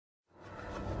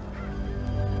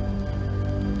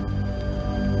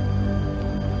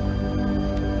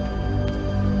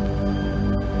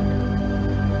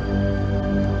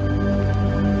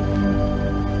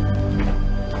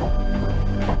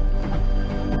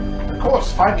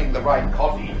course, finding the right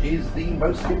cottage is the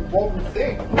most important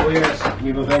thing. Oh, yes,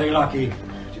 we were very lucky.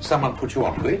 Did someone put you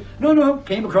onto it? No,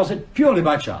 came across it purely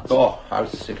by chance. Oh, how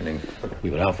sickening.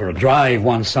 We were out for a drive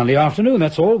one Sunday afternoon,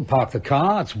 that's all. Parked the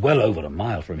car. It's well over a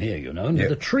mile from here, you know. And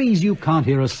the trees, you can't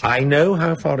hear us. I know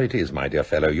how far it is, my dear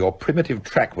fellow. Your primitive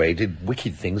trackway did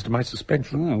wicked things to my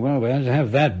suspension. Oh, well, we had to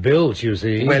have that built, you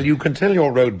see. Well, you can tell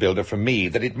your road builder from me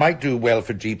that it might do well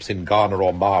for jeeps in Ghana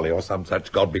or Mali or some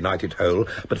such God-benighted hole,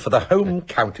 but for the home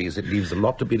counties it leaves a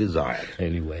lot to be desired.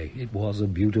 Anyway, it was a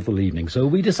beautiful evening, so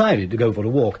we decided to go for a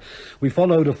walk. We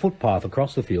followed a footpath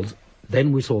across the fields.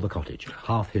 Then we saw the cottage,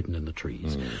 half hidden in the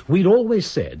trees. We'd always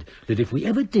said that if we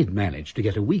ever did manage to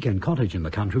get a weekend cottage in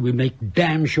the country, we'd make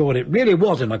damn sure it really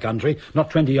was in the country,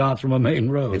 not 20 yards from a main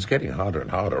road. It's getting harder and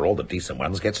harder. All the decent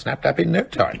ones get snapped up in no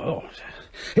time. Oh,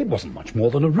 it wasn't much more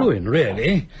than a ruin,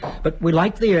 really. But we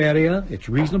liked the area. It's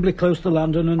reasonably close to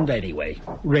London, and anyway,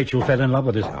 Rachel fell in love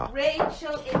with it.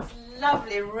 Rachel, it's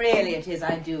lovely, really it is.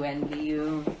 I do envy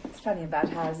you. It's funny about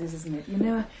houses, isn't it? You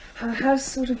know, how a house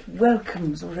sort of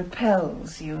welcomes or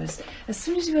repels you as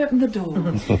soon as you open the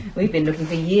door. We've been looking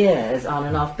for years on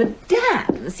and off, but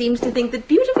Dan seems to think that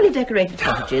beautifully decorated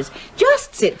cottages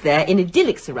just sit there in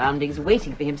idyllic surroundings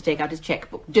waiting for him to take out his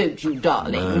checkbook. Don't you,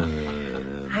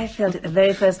 darling? I felt it the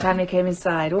very first time we came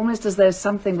inside, almost as though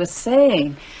something was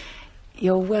saying,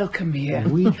 "You're welcome here."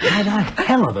 We had a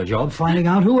hell of a job finding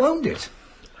out who owned it.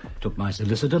 Took my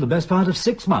solicitor the best part of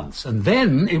 6 months, and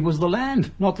then it was the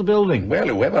land, not the building. Well,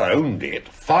 whoever owned it,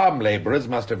 farm labourers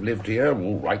must have lived here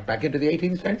right back into the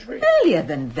 18th century. Earlier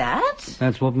than that.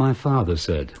 That's what my father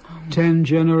said. 10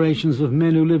 generations of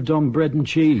men who lived on bread and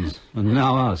cheese, and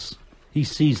now us. He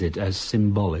sees it as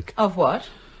symbolic. Of what?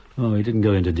 Oh, he didn't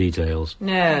go into details.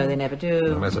 No, they never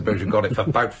do. And I suppose you got it for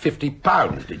about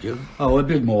 £50, did you? Oh, a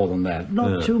bit more than that.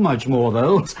 Not too much more,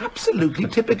 though. It's absolutely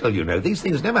typical, you know. These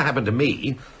things never happen to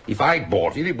me. If I'd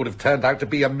bought it, it would have turned out to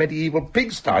be a medieval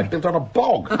pigsty built on a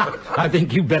bog. I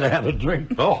think you'd better have a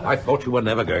drink. Oh, I thought you were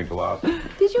never going to ask.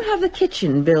 Did you have the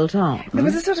kitchen built on? There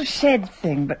was a sort of shed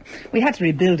thing, but we had to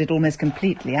rebuild it almost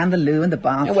completely, and the loo and the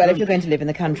bathroom. Well, if you're going to live in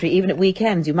the country, even at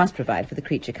weekends, you must provide for the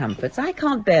creature comforts. I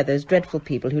can't bear those dreadful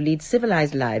people who lead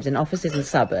civilised lives in offices and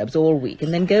suburbs all week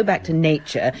and then go back to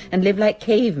nature and live like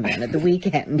cavemen at the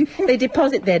weekend. They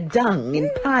deposit their dung in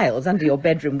piles under your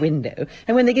bedroom window,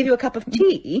 and when they give you a cup of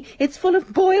tea, it's full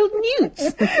of boiled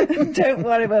newts. Don't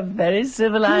worry, we're very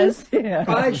civilised here.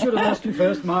 I should have asked you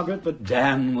first, Margaret, but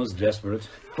Dan was desperate.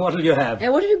 What'll you have?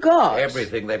 What have you got?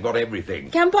 Everything. They've got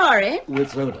everything. Campari?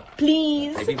 With soda.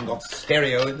 Please. They've even got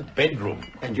stereo in the bedroom.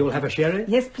 And you'll have a sherry?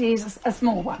 Yes, please, a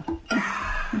small one.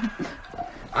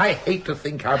 I hate to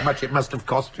think how much it must have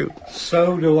cost you.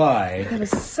 So do I. There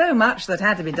was so much that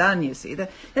had to be done, you see. There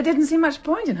didn't seem much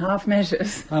point in half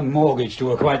measures. I'm mortgaged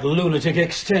to a quite lunatic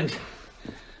extent.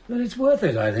 But it's worth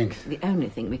it, I think. The only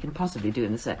thing we can possibly do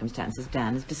in the circumstances,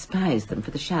 Dan, is despise them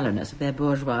for the shallowness of their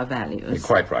bourgeois values. You're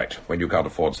quite right. When you can't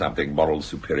afford something, moral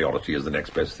superiority is the next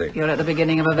best thing. You're at the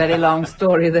beginning of a very long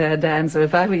story there, Dan, so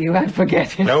if I were you, I'd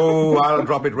forget it. No, I'll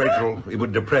drop it, Rachel. It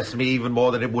would depress me even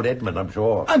more than it would Edmund, I'm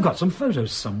sure. I've got some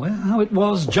photos somewhere, how it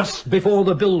was just before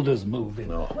the builders moved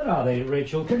in. Oh. Where are they,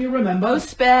 Rachel? Can you remember? Oh,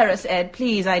 spare us, Ed,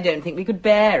 please. I don't think we could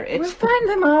bear it. We'll find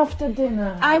them after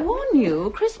dinner. I warn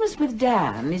you, Christmas with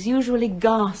Dan is usually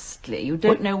ghastly. You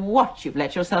don't know what you've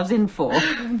let yourselves in for.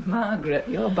 Margaret,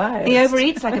 you're biased. He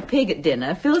overeats like a pig at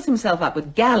dinner, fills himself up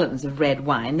with gallons of red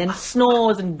wine, then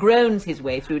snores and groans his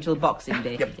way through till Boxing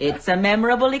Day. It's a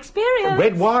memorable experience.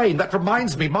 Red wine, that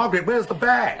reminds me. Margaret, where's the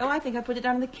bag? Oh, I think I put it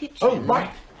down in the kitchen. Oh, right.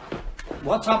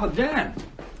 What's up with Dan?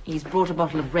 He's brought a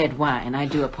bottle of red wine. I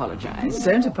do apologise.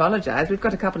 Don't apologise. We've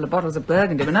got a couple of bottles of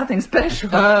Burgundy, but nothing special.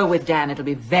 Oh, with Dan it'll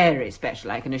be very special,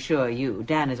 I can assure you.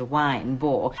 Dan is a wine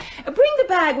bore. Bring the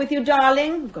bag with you,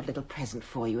 darling. We've got a little present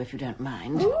for you, if you don't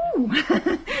mind. Ooh.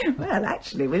 Well,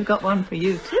 actually, we've got one for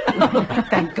you, too.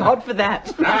 Thank God for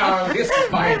that. Now, this,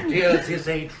 my dears, is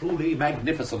a truly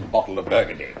magnificent bottle of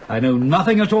Burgundy. I know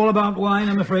nothing at all about wine,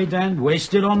 I'm afraid, Dan.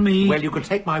 Wasted on me. Well, you can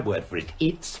take my word for it.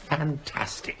 It's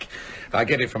fantastic. I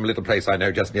get it from a little place I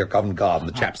know just near Covent Garden.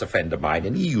 The chap's a friend of mine,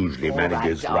 and he usually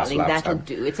manages all right, darling, rustle out that'll some.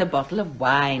 do. It's a bottle of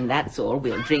wine, that's all.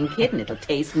 We'll drink it, and it'll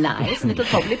taste nice, and it'll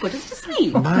probably put us to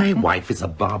sleep. My wife is a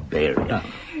barbarian.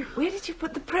 Where did you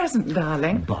put the present,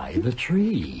 darling? By the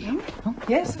tree. Oh,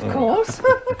 yes, of course.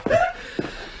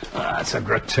 It's a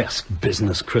grotesque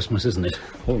business, Christmas, isn't it?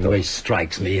 Always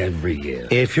strikes me every year.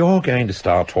 If you're going to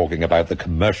start talking about the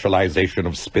commercialization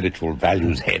of spiritual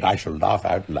values, Ed, I shall laugh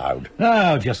out loud.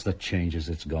 Oh, just the changes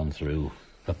it's gone through.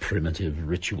 A primitive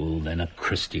ritual, then a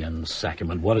Christian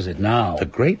sacrament. What is it now? The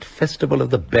great festival of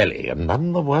the belly, and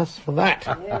none the worse for that.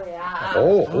 Here we are.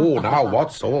 Oh, now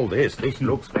what's all this? This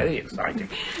looks very exciting.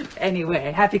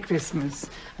 Anyway, happy Christmas.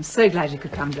 I'm so glad you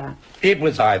could come down. It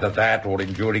was either that or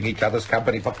enduring each other's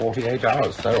company for 48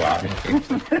 hours, so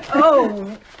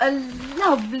Oh, a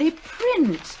lovely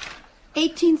print.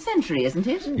 18th century, isn't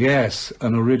it? Yes,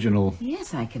 an original.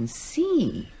 Yes, I can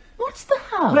see. What's the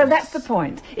house? Well, that's the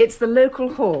point. It's the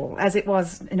local hall, as it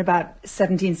was in about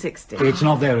 1760. It's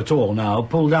not there at all now.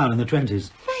 Pulled down in the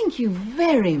 20s. Thank you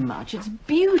very much. It's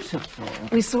beautiful.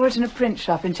 We saw it in a print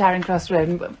shop in Charing Cross Road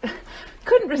and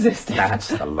couldn't resist it. That's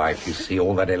the life, you see,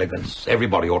 all that elegance.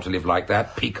 Everybody ought to live like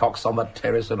that. Peacocks on the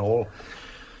terrace and all.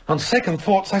 On second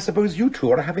thoughts, I suppose you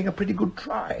two are having a pretty good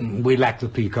try. We lack the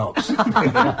peacocks.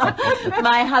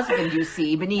 My husband, you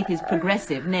see, beneath his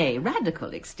progressive, nay,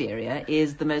 radical exterior,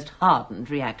 is the most hardened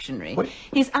reactionary. What?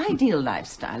 His ideal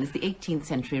lifestyle is the 18th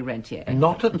century rentier.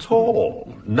 Not at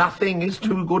all. Nothing is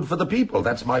too good for the people.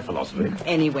 That's my philosophy.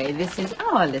 Anyway, this is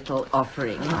our little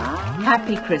offering.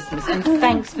 Happy Christmas, and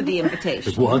thanks for the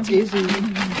invitation. What is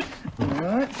it?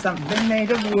 Oh, it's something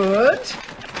made of wood.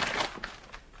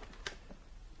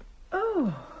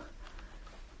 Oh,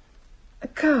 a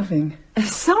carving.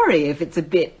 Sorry if it's a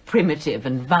bit primitive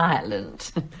and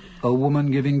violent. A woman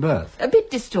giving birth. A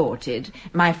bit distorted.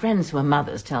 My friends who are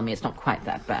mothers tell me it's not quite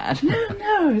that bad.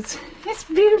 No, it's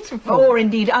beautiful. Or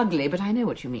indeed ugly, but I know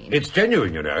what you mean. It's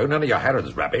genuine, you know. None of your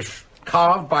Harrod's rubbish.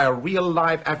 Carved by a real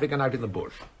live African out in the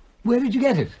bush. Where did you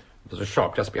get it? There's a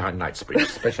shop just behind Knightsbridge.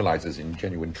 Specialises in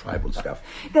genuine tribal stuff.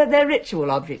 They're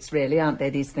ritual objects, really, aren't they,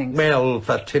 these things? Well,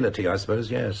 fertility, I suppose,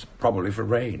 yes. Probably for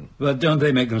rain. But don't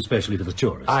they make them specially for the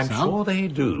tourists? I'm huh? sure they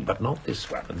do, but not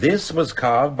this one. This was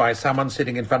carved by someone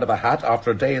sitting in front of a hut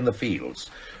after a day in the fields.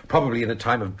 Probably in a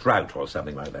time of drought or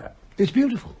something like that. It's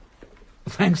beautiful.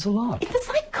 Thanks a lot. It's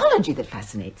the psychology that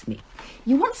fascinates me.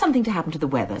 You want something to happen to the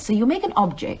weather, so you make an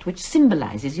object which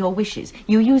symbolises your wishes.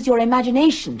 You use your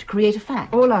imagination to create a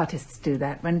fact. All artists do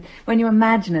that. When you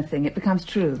imagine a thing, it becomes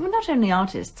true. Well, not only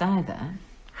artists, either.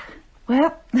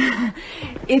 Well,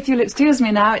 if you'll excuse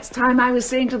me now, it's time I was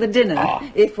seeing to the dinner,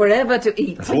 if we're ever to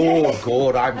eat. Oh,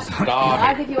 good, I'm I'll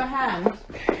starving. give you a hand.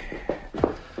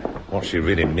 What she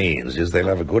really means is they'll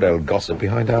have a good old gossip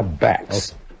behind our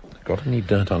backs. Got any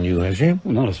dirt on you, has she?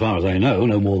 Well, not as far as I know,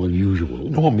 no more than usual.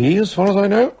 Nor me, as far as I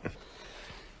know.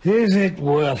 Is it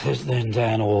worth it then,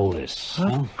 Dan, all this?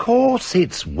 Huh? Of course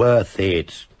it's worth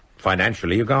it.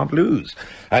 Financially, you can't lose.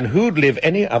 And who'd live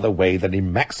any other way than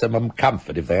in maximum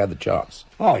comfort if they had the chance?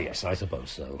 Oh, yes, I suppose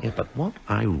so. Yeah, but what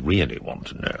I really want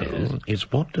to know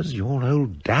is what does your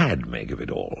old dad make of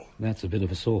it all? That's a bit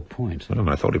of a sore point. Well,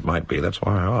 I thought it might be. That's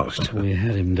why I asked. We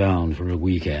had him down for a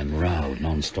weekend, rowed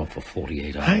non-stop for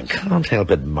 48 hours. I can't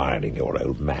help admiring your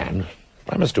old man.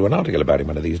 I must do an article about him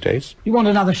one of these days. You want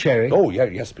another sherry? Oh, yeah,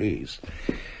 yes, please.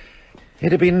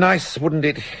 It'd be nice, wouldn't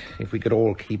it, if we could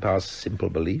all keep our simple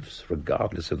beliefs,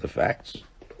 regardless of the facts?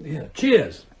 Yeah.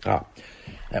 Cheers.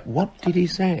 What did he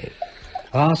say?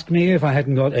 Asked me if I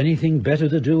hadn't got anything better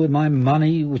to do with my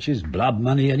money, which is blood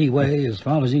money anyway, as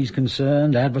far as he's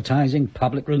concerned. Advertising,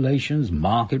 public relations,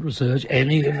 market research,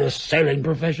 any of the selling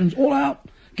professions, all out.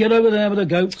 Get over there with the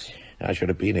goats. I should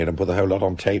have been here and put the whole lot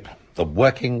on tape. The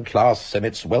working class and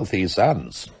its wealthy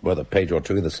sons. Worth a page or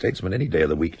two in the Statesman any day of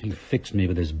the week. He fixed me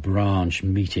with his branch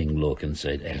meeting look and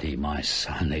said, Eddie, my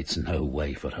son, it's no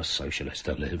way for a socialist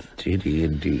to live. Did he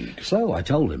indeed? So I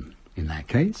told him, in that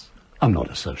case, I'm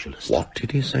not a socialist. What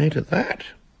did he say to that?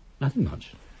 Nothing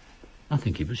much. I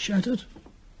think he was shattered.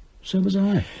 So was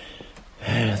I.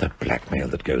 The blackmail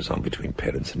that goes on between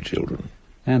parents and children.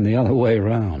 And the other way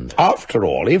round. After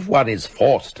all, if one is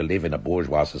forced to live in a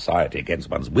bourgeois society against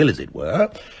one's will, as it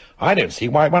were, I don't see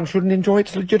why one shouldn't enjoy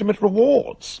its legitimate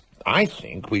rewards. I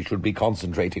think we should be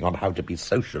concentrating on how to be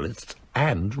socialists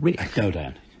and rich. No,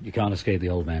 Dan, you can't escape the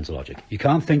old man's logic. You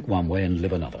can't think one way and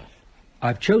live another.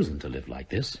 I've chosen to live like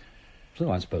this,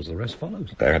 so I suppose the rest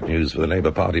follows. Bad news for the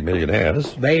Labour Party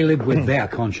millionaires. They live with their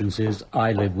consciences,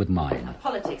 I live with mine.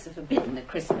 Politics are forbidden at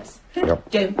Christmas. Yep.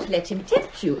 Don't let him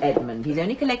tempt you, Edmund. He's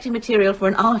only collecting material for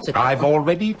an article. I've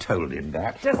already told him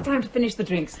that. Just time to finish the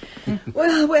drinks.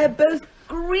 Well, we're both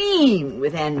green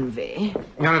with envy.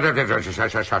 No,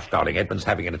 shush, darling. Edmund's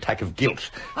having an attack of guilt.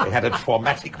 They had a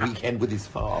traumatic weekend with his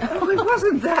farm. Oh, it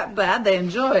wasn't that bad. They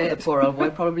enjoy it. The poor old boy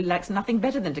probably likes nothing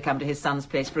better than to come to his son's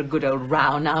place for a good old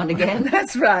row now and again.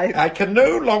 That's right. I can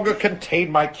no longer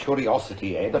contain my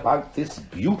curiosity, Ed, about this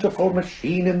beautiful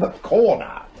machine in the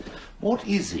corner. What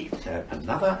is it?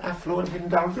 Another affluent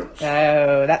indulgence?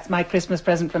 Oh, that's my Christmas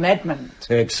present from Edmund.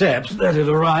 Except that it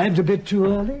arrived a bit too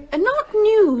early. Not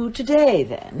new today,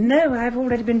 then? No, I've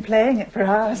already been playing it for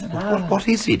hours and hours. What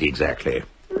is it exactly?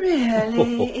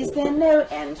 Really? Is there no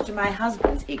end to my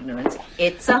husband's ignorance?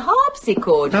 It's a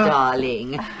harpsichord,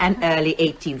 darling. An early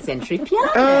 18th century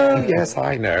piano. Oh, yes,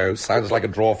 I know. Sounds like a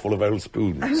drawer full of old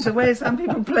spoons. The way some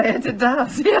people play it, it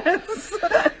does, yes.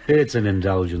 It's an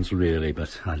indulgence, really,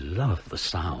 but I love the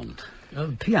sound.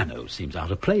 Piano seems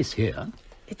out of place here.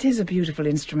 It is a beautiful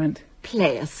instrument.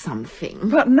 Play us something.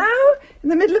 But now? In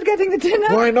the middle of getting the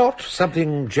dinner? Why not?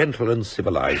 Something gentle and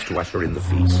civilized to usher in the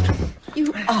feast.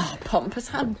 You are pompous.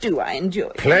 How do I enjoy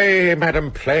it? Play,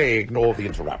 madam, play. Ignore the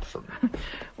interruption.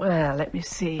 Well, let me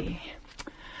see.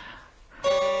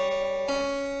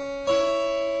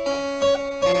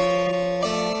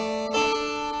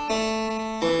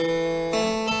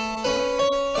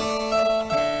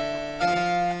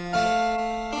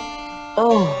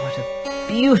 Oh, what a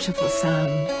beautiful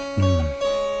sound.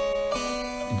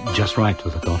 Just right for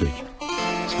the cottage.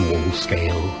 Small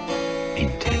scale,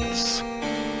 intense.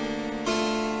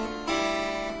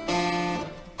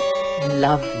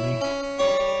 Lovely.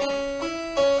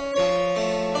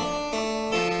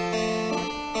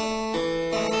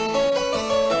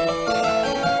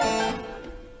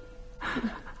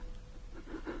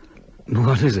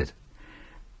 What is it?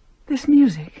 This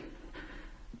music.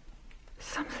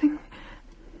 Something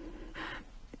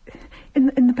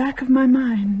in the back of my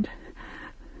mind.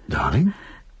 Darling?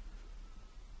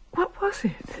 What was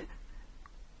it?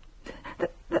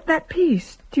 That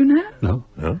piece, do you know? No.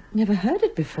 No? Never heard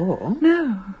it before.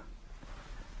 No.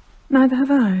 Neither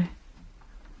have I.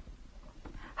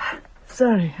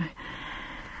 Sorry.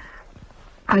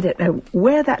 I don't know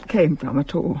where that came from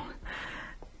at all.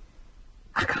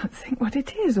 I can't think what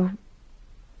it is or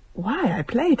why I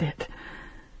played it.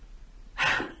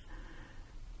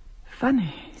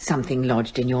 Funny. Something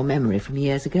lodged in your memory from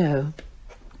years ago.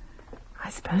 I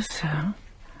suppose so.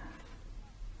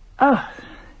 Oh,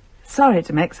 sorry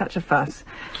to make such a fuss.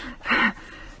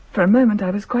 For a moment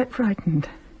I was quite frightened.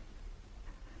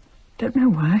 Don't know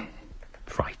why.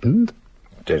 Frightened?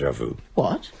 Déjà vu.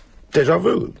 What? Déjà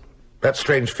vu. That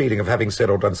strange feeling of having said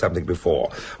or done something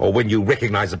before, or when you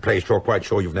recognise a place you're quite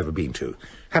sure you've never been to.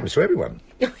 Happens to everyone.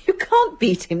 You can't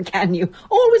beat him, can you?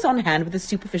 Always on hand with a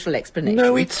superficial explanation.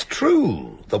 No, it's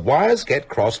true. The wires get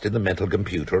crossed in the mental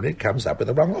computer and it comes up with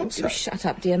the wrong answer. You shut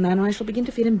up, dear man, or I shall begin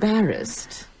to feel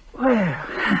embarrassed. Well,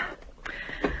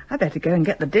 I better go and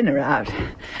get the dinner out.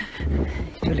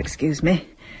 If you'll excuse me.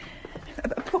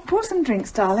 Pour some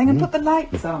drinks, darling, and put the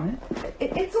lights on.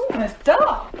 It's almost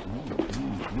dark.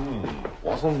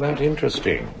 Wasn't that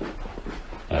interesting?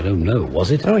 I don't know,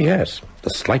 was it? Oh, yes. The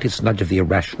slightest nudge of the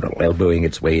irrational elbowing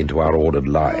its way into our ordered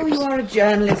lives. Oh, you are a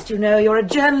journalist, you know. You're a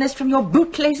journalist from your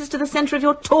bootlaces to the centre of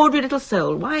your tawdry little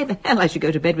soul. Why the hell I should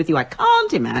go to bed with you, I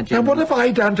can't imagine. Now, what have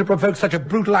I done to provoke such a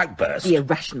brutal outburst? The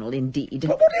irrational, indeed.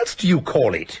 Well, what else do you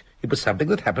call it? It was something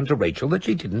that happened to Rachel that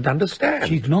she didn't understand.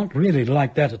 She's not really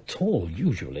like that at all,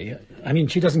 usually. I mean,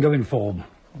 she doesn't go in for,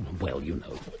 well, you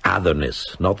know.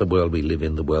 Otherness, not the world we live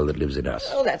in, the world that lives in us.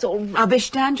 Oh, that's all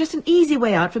rubbish, Dan. Just an easy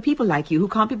way out for people like you who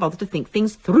can't be bothered to think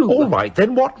things through. All right,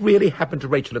 then what really happened to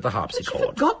Rachel at the But you harpsichord?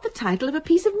 forgot the title of a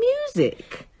piece of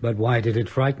music. But why did it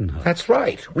frighten her? That's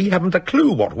right. We haven't a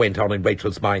clue what went on in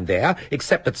Rachel's mind there,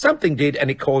 except that something did and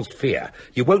it caused fear.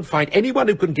 You won't find anyone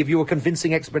who can give you a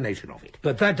convincing explanation of it.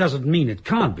 But that doesn't mean it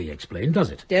can't be explained, does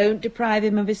it? Don't deprive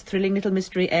him of his thrilling little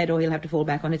mystery, Ed, or he'll have to fall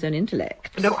back on his own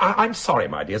intellect. No, I'm sorry,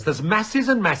 my dears. There's masses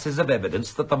and masses of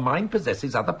evidence that the mind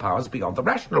possesses other powers beyond the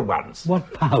rational ones.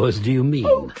 What powers do you mean?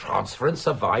 Oh, transference,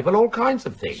 survival, all kinds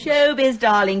of things. Showbiz,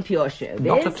 darling, pure showbiz.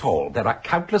 Not at all. There are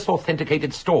countless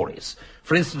authenticated stories.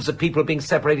 For instance, of people being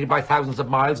separated by thousands of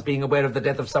miles, being aware of the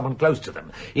death of someone close to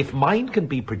them. If mind can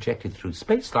be projected through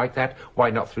space like that,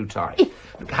 why not through time?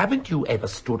 Haven't you ever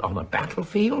stood on a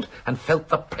battlefield and felt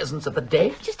the presence of the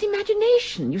dead? Just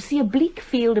imagination. You see a bleak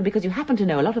field, and because you happen to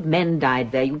know a lot of men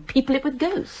died there, you people it with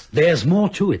ghosts. There's more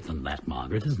to it than that,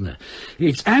 Margaret, isn't there?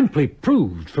 It's amply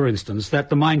proved, for instance, that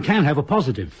the mind can have a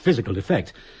positive physical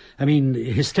effect. I mean,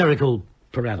 hysterical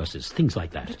paralysis, things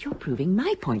like that. But you're proving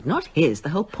my point, not his. The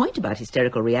whole point about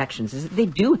hysterical reactions is that they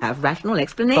do have rational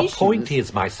explanations. The point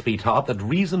is, my sweetheart, that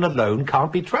reason alone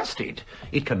can't be trusted.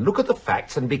 It can look at the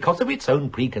facts, and because of its own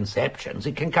preconceptions,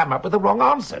 it can come up with the wrong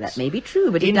answers. That may be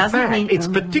true, but it in doesn't fact, mean... it's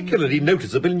particularly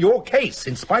noticeable in your case.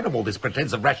 In spite of all this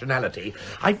pretense of rationality,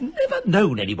 I've never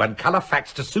known anyone colour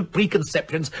facts to suit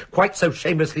preconceptions quite so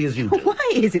shamelessly as you do.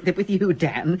 Why is it that with you,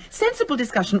 Dan, sensible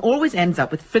discussion always ends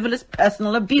up with frivolous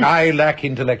personal abuse? I lack lack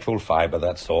intellectual fibre,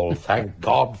 that's all. Thank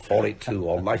God for it, too,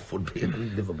 or life would be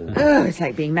unlivable. Oh, it's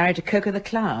like being married to Coco the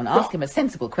Clown. Ask him a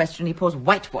sensible question, he pours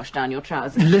whitewash down your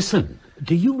trousers. Listen,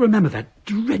 do you remember that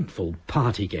dreadful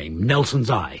party game, Nelson's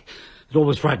Eye? It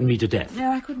always frightened me to death.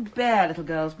 No, I couldn't bear little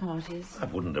girls' parties. I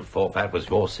wouldn't have thought that was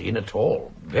your scene at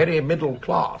all. Very middle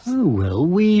class. Oh, well,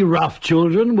 we rough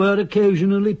children were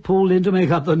occasionally pulled in to make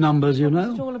up the numbers, you know.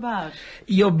 What's it all about?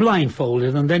 You're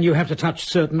blindfolded, and then you have to touch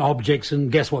certain objects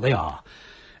and guess what they are.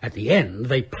 At the end,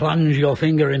 they plunge your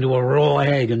finger into a raw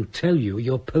egg and tell you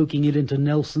you're poking it into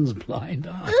Nelson's blind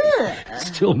eye.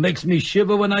 Still makes me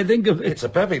shiver when I think of it. It's a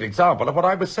perfect example of what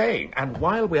I was saying. And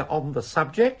while we're on the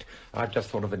subject, I've just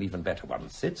thought of an even better one.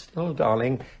 Sit still,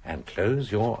 darling, and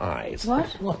close your eyes.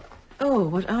 What? Oh,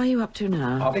 what are you up to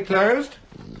now? Are they closed?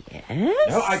 Yes?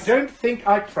 No, I don't think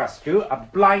I trust you. A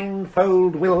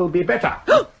blindfold will be better.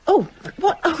 Oh,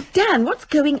 what? Oh, Dan, what's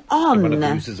going on? One of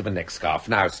the uses of a neck scarf.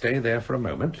 Now, stay there for a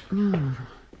moment.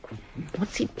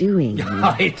 What's he doing?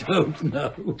 I don't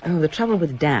know. Oh, the trouble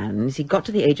with Dan is he got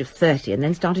to the age of 30 and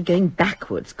then started going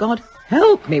backwards. God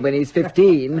help me when he's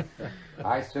 15.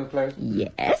 Eyes still closed?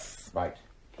 Yes? Right.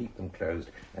 Keep them closed.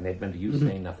 And Edmund, you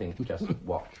say nothing. Just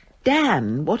watch.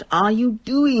 Dan, what are you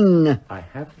doing? I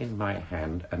have in my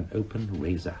hand an open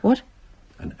razor. What?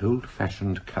 An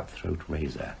old-fashioned cutthroat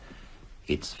razor.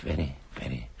 It's very,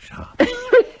 very sharp.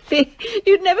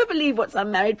 You'd never believe what some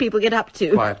married people get up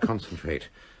to. Quiet, concentrate.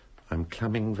 I'm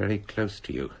coming very close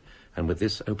to you. And with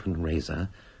this open razor,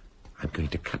 I'm going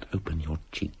to cut open your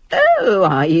cheek. Oh,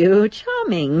 are you?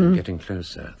 Charming. Getting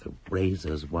closer. The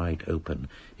razor's wide open.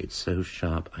 It's so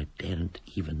sharp I daren't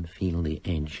even feel the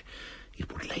edge.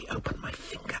 It would lay open my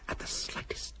finger at the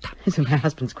slightest touch. So my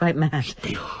husband's quite mad.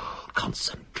 Still,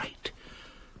 concentrate.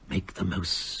 Make the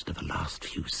most of the last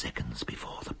few seconds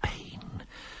before the pain.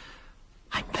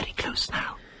 I'm very close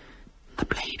now. The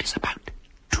blade is about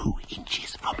 2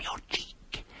 inches from your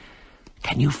cheek.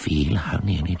 Can you feel how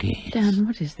near it is? Dan,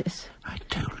 what is this? I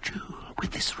told you,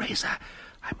 with this razor,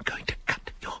 I'm going to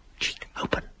cut your cheek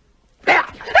open. There!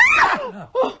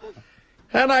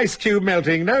 An ice cube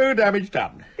melting, no damage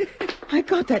done. My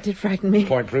God, that did frighten me.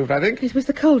 Point proved, I think. It was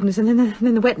the coldness and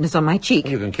then the wetness on my cheek.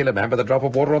 You can kill a man with a drop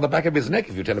of water on the back of his neck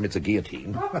if you tell him it's a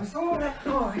guillotine. What was all that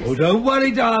noise? Oh, don't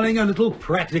worry, darling. A little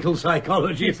practical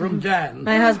psychology from Dan.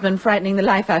 My husband frightening the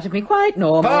life out of me, quite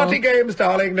normal. Party games,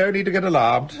 darling. No need to get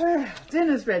alarmed.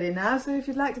 Dinner's ready now, so if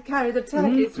you'd like to carry the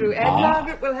turkey through, Ed,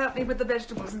 Margaret will help me with the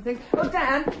vegetables and things. Oh,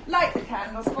 Dan, light the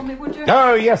candles for me, would you?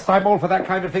 Oh, yes, I'm all for that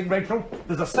kind of thing, Rachel.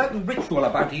 There's a certain ritual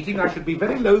about eating I should be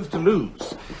very loath to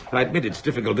lose. I admit it's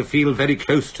difficult to feel very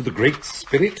close to the Great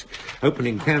Spirit,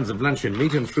 opening cans of luncheon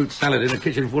meat and fruit salad in a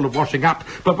kitchen full of washing up.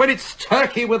 But when it's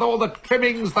turkey with all the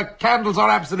trimmings, the candles are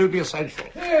absolutely essential.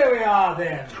 Here we are,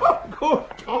 then. Oh, good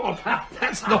God,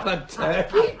 that's not a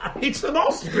turkey. It's an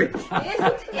ostrich.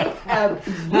 Isn't it?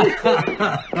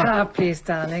 Ah, please,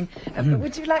 darling.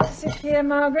 Would you like to sit here,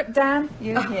 Margaret? Dan,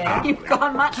 you here? You've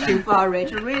gone much too far,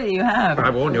 Rachel. Really, you have. I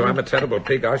warn you, I'm a terrible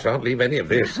pig. I shan't leave any of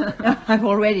this. I've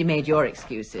already made your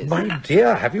excuses. My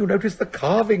dear, have you noticed the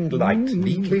carving light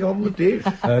neatly on the dish?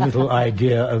 A little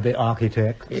idea of the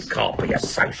architect. You can't be a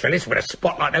socialist with a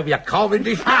spotlight over your carving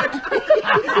dish hat.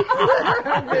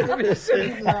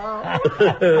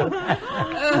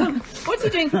 What's he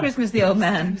doing for Christmas, the old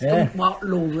man? What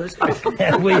Laura's?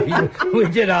 we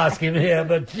did ask him here,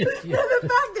 but The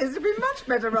fact is, he'll be much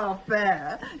better off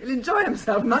there. He'll enjoy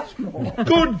himself much more.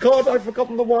 Good God, I've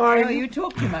forgotten the wine. Oh, you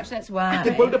talk too much, that's why.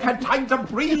 It won't have had time to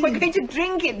breathe. We're going to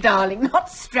drink it, darling, not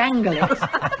strangle it.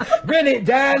 really,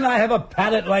 Dan, I have a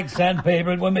palate like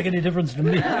sandpaper. It won't make any difference to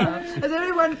me. Does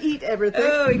everyone eat everything?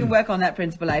 Oh, we can work on that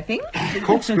principle, I think.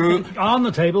 Corkscrew. On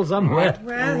the table somewhere.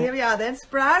 Well, here we are then.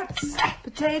 Sprouts,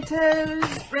 potatoes,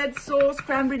 red sauce,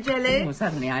 cranberry jelly. Oh,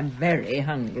 suddenly I'm very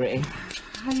hungry.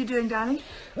 How are you doing, darling?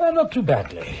 Not too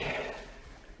badly.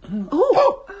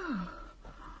 Oh!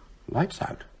 Lights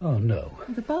out. Oh, no.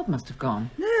 The bulb must have gone.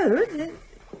 No,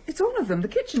 it's all of them. The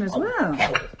kitchen as well.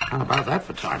 How about that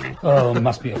for timing? Oh,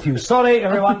 must be a few. Sorry,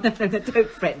 everyone. Don't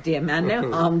fret, dear man.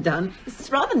 No harm done. It's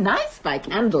rather nice by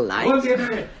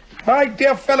candlelight. My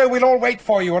dear fellow, we'll all wait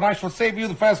for you, and I shall save you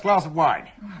the first glass of wine.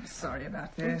 I'm sorry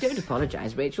about this. Don't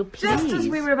apologise, Rachel, please. Just as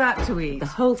we were about to eat. The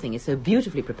whole thing is so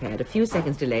beautifully prepared. A few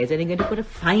seconds' delay is only going to put a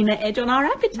finer edge on our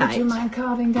appetite. Would you mind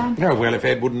carving, Dan? Oh, well, if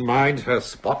Ed wouldn't mind her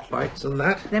spotlights and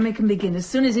that. Then we can begin as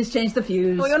soon as he's changed the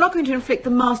fuse. Well, you're not going to inflict the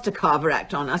Master Carver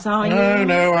Act on us, are you?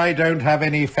 No, I don't have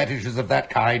any fetishes of that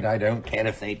kind. I don't care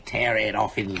if they tear it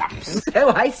off in lumps.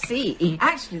 So I see.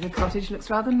 Actually, the cottage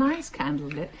looks rather nice,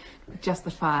 candlelit, with just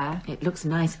the fire. It looks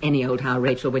nice any old how,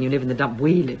 Rachel, when you live in the dump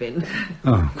we live in.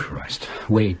 Oh, Christ.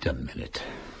 Wait a minute.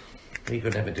 We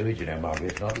could never do it, you know,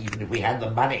 Margaret, not even if we had the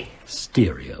money.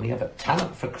 Stereo. We have a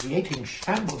talent for creating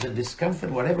shambles and discomfort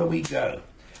wherever we go.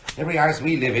 Every house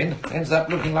we live in ends up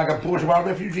looking like a bourgeois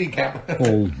refugee camp.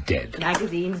 All dead.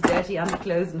 Magazines, dirty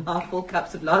underclothes, and half-full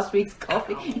cups of last week's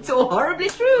coffee. It's all horribly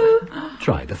true.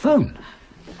 Try the phone.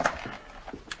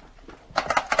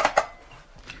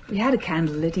 We had a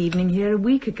candlelit evening here a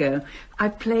week ago. I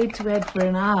played to Ed for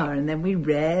an hour, and then we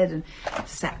read and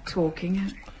sat talking.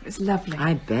 It was lovely.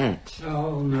 I bet.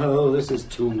 Oh, no, this is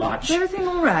too much. Is everything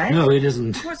all right? No, it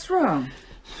isn't. What's wrong?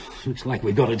 Looks like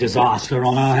we've got a disaster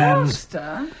on our hands.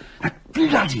 Disaster? That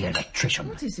bloody electrician.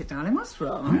 What is it, darling? What's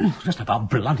wrong? Just about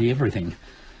bloody everything.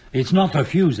 It's not the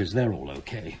fuses, they're all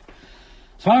okay.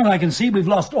 As far as I can see, we've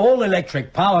lost all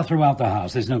electric power throughout the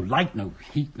house. There's no light, no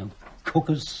heat, no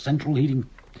cookers, central heating,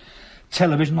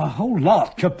 television, a whole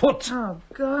lot kaput. Oh,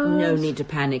 God. No need to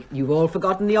panic. You've all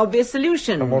forgotten the obvious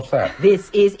solution. And what's that? This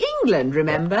is England,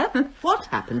 remember? What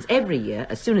happens every year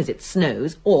as soon as it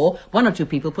snows, or one or two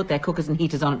people put their cookers and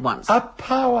heaters on at once? A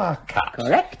power cut.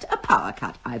 Correct, a power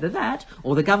cut. Either that,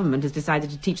 or the government has decided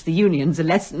to teach the unions a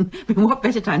lesson. I mean, what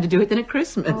better time to do it than at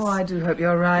Christmas? Oh, I do hope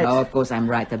you're right. Oh, of course I'm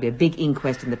right. There'll be a big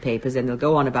inquest in the papers, and they'll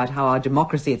go on about how our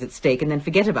democracy is at stake, and then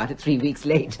forget about it 3 weeks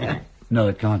later. No,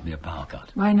 it can't be a power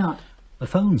cut. Why not? The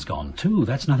phone's gone, too.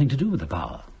 That's nothing to do with the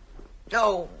power.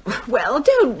 Oh, well,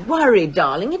 don't worry,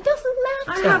 darling. It doesn't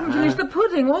I matter. haven't finished the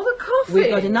pudding or the coffee. We've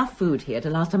got enough food here to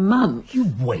last a month.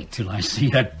 You wait till I see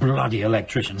that bloody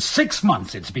electrician. 6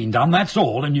 months it's been done, that's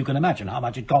all, and you can imagine how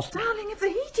much it cost. Darling, if the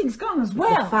heating's gone as The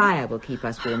well. fire will keep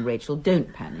us warm, Rachel.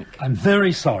 Don't panic. I'm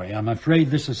very sorry. I'm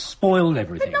afraid this has spoiled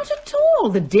everything. But not at all.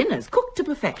 The dinner's cooked to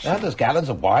perfection. And there's gallons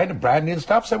of wine and brandy and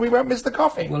stuff, so we won't miss the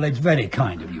coffee. Well, it's very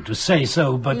kind of you to say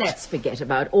so, but... Let's forget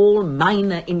about all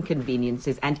minor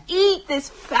inconveniences and eat this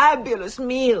fabulous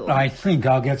meal. I think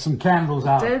I'll get some candles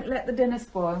out. Don't let the dinner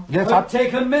spoil. Yes, It'll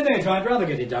take a minute. I'd rather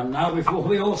get it done now before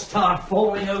we all start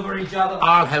falling over each other.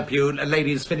 I'll help you.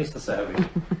 Ladies, finish the serving.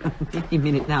 Any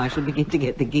minute now I shall begin to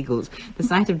get the giggles. The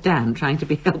sight of Dan trying to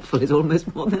be helpful is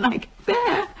almost more than I can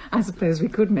bear. I suppose we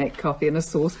could make coffee in a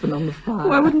saucepan on the fire.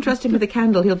 Oh, I wouldn't trust him with a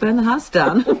candle. He'll burn the house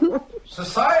down.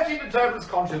 Society determines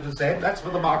consciousness, Ed. That's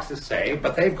what the Marxists say,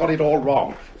 but they've got it all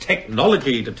wrong.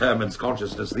 Technology determines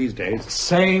consciousness these days.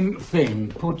 Same thing.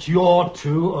 Put your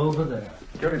two over there.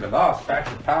 During the last batch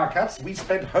of power cuts, we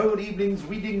spent whole evenings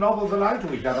reading novels aloud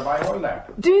to each other by oil lamp.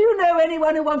 Do you know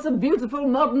anyone who wants a beautiful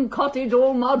modern cottage,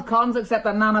 all mod cons, except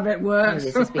that none of it works?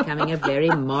 This is becoming a very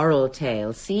moral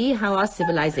tale. See how our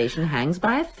civilization hangs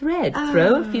by a thread.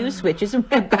 Throw a few switches and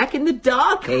we're back in the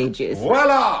Dark Ages.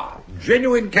 Voila!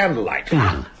 Genuine candlelight.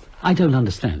 I don't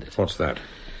understand it. What's that?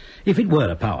 If it were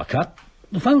a power cut,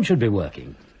 the phone should be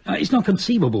working. It's not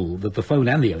conceivable that the phone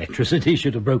and the electricity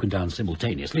should have broken down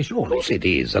simultaneously, Of surely. course it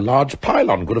is. A large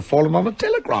pylon could have fallen on a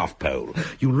telegraph pole.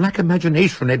 You lack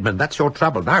imagination, Edmund. That's your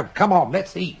trouble. Now, come on,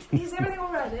 let's eat. Is everything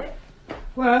all right, Ed?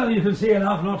 Well, you can see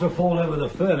enough not to fall over the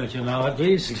furniture now, at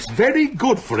least. It's very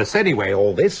good for us anyway,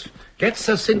 all this. Gets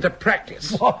us into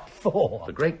practice. What for?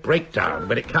 The great breakdown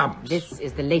when it comes. This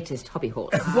is the latest hobby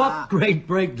horse. What great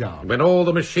breakdown. When all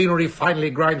the machinery finally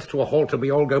grinds to a halt and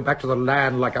we all go back to the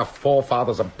land like our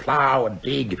forefathers and plough and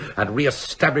dig and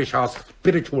re-establish our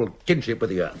spiritual kinship with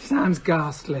the earth. Sounds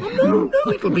ghastly. No,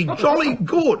 it'll be jolly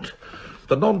good.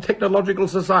 The non-technological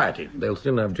society. They'll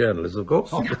still have journalists, of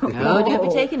course. Oh, don't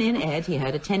be taken in, Ed. He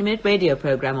heard a 10-minute radio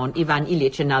program on Ivan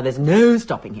Ilyich, and now there's no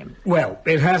stopping him. Well,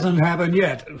 it hasn't happened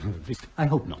yet. At least, I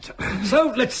hope not.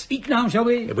 So, let's eat now, shall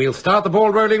we? We'll start the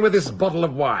ball rolling with this bottle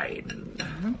of wine.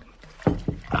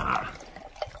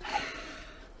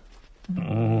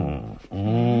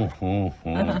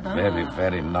 Very,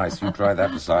 very nice. You try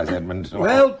that besides, Edmund.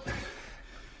 Well,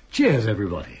 cheers,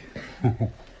 everybody.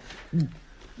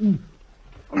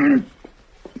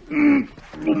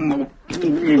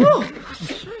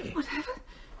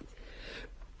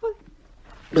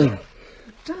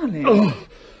 Darling,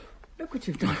 look what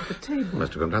you've done to the table.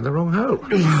 Must have gone down the wrong hole.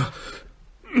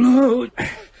 No,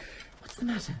 What's the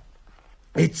matter?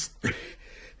 it's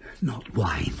not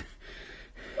wine.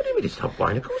 What do you mean it's not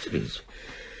wine? Of course it is.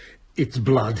 It's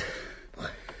blood.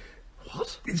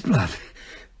 What? It's blood.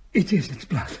 It is, it's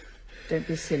blood. Don't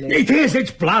be silly. It is,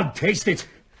 it's blood. Taste it.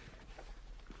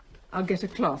 I'll get a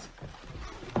cloth.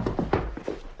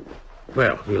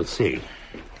 Well, we'll see.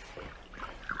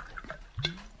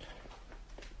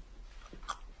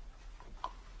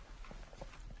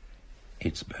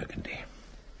 It's Burgundy.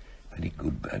 Very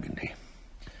good Burgundy.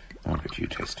 Margaret, you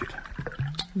taste it.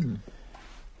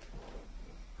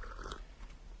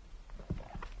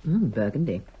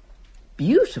 Burgundy.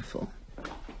 Beautiful.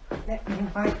 Let me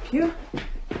wipe you.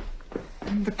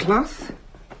 And the cloth.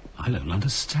 I don't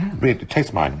understand. Really,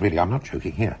 taste mine, really, I'm not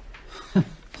joking here. They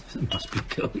must be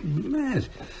going mad.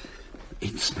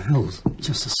 It smells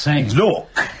just the same. Look!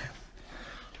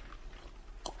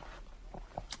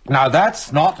 Now,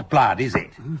 that's not blood, is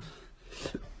it?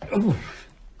 Oh,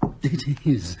 it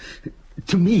is.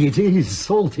 To me, it is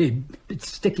salty.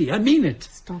 It's sticky. I mean it.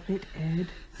 Stop it, Ed.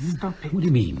 Stop it. What do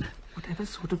you mean? Whatever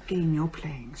sort of game you're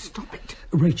playing, stop it.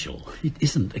 Rachel, it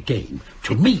isn't a game.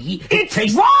 To me,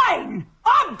 It's wine!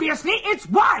 Obviously, it's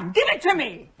wine! Give it to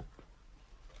me!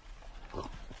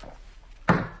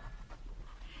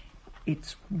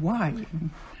 It's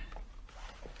wine.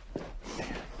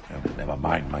 Oh, never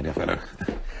mind, my dear fellow.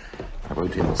 I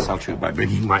won't insult you by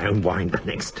bringing my own wine the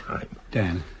next time.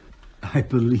 Dan, I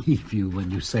believe you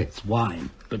when you say it's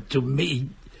wine, but to me...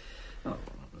 Oh,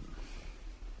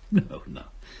 no.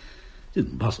 It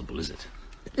isn't possible, is it?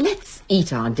 Let's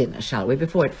eat our dinner, shall we,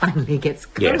 before it finally gets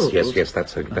cold? Yes,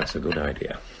 that's a good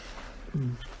idea.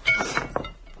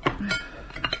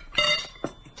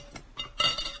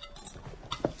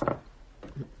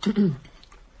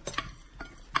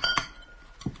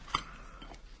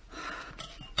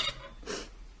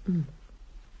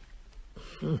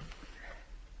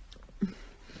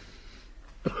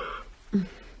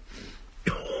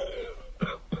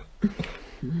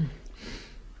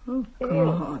 Oh,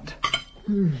 God.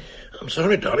 I'm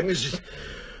sorry, darling, this is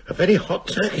a very hot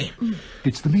turkey.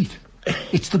 It's the meat.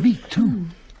 It's the meat, too.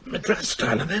 Madras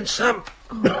style and then some.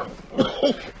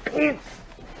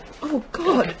 Oh,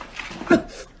 God.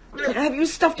 Have you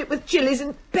stuffed it with chilies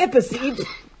and pepper seeds?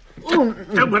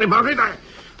 Don't worry, Margaret. I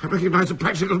recognise a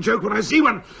practical joke when I see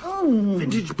one.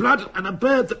 Vintage blood and a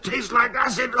bird that tastes like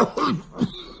acid.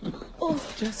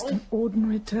 Just an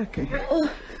ordinary turkey.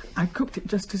 I cooked it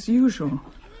just as usual.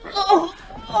 Oh,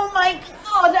 my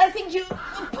God, I think you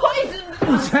poisoned me.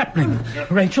 What's happening?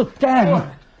 Rachel,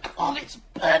 Dan. Oh, it's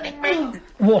burning me.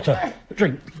 Water.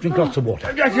 Drink lots of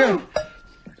water.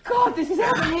 God, this is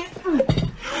happening.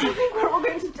 I think we're all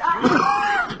going to die.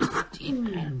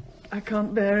 I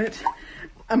can't bear it.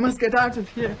 I must get out of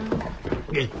here.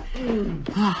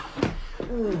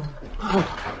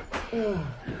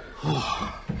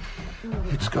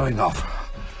 It's going off.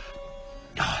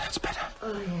 Oh, that's better.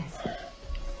 Oh, yes.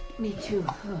 Me too.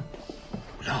 Oh.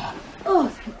 Oh,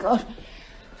 thank God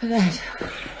for that.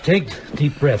 Take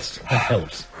deep breaths. That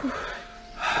helps.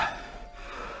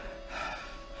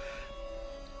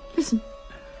 Listen.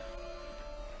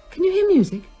 Can you hear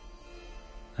music?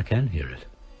 I can hear it.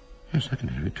 Yes, I can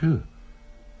hear it too.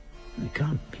 It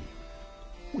can't be.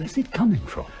 Where's it coming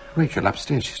from? Rachel,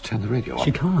 upstairs, she's turned the radio on.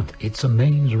 She can't. It's a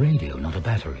mains radio, not a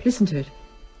battery. Listen to it.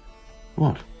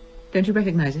 What? Don't you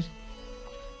recognise it?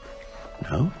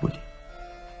 No? Wait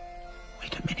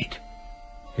a minute.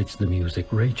 It's the music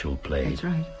Rachel played. That's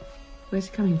right. Where's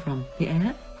it coming from? The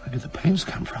air? Where did the pains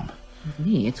come from? With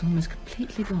me, it's almost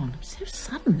completely gone. So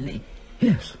suddenly.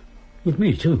 Yes, with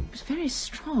me too. It was very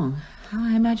strong. How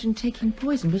I imagined taking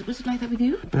poison. Was it like that with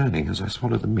you? Burning as I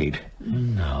swallowed the meat.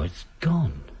 No, it's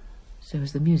gone. So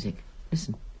is the music.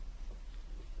 Listen.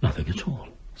 Nothing at all.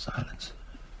 Silence.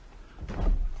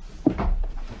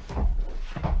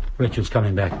 Rachel's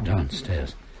coming back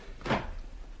downstairs.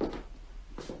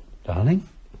 Darling?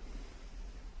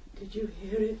 Did you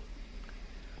hear it?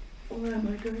 Or am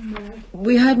I going mad?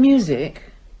 We heard music.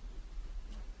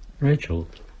 Rachel,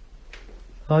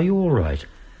 are you all right?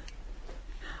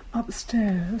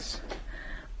 Upstairs,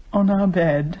 on our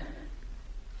bed,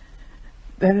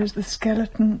 there is the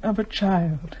skeleton of a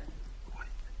child.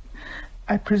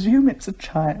 I presume it's a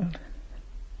child.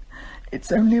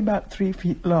 It's only about 3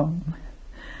 feet long,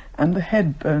 and the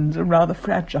head bones are rather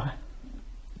fragile.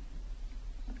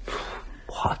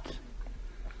 What?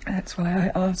 That's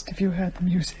why I asked if you heard the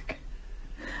music.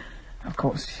 Of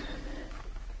course,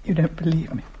 you don't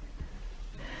believe me.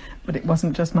 But it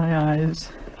wasn't just my eyes.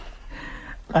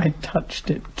 I touched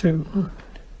it too.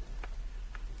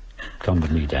 Come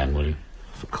with me, Dan, will you?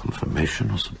 For confirmation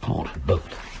or support? Both.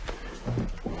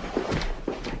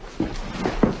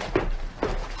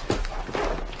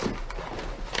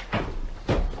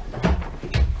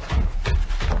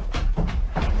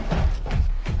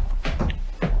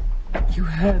 You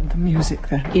heard the music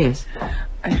then? Yes.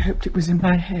 I hoped it was in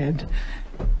my head.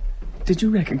 Did you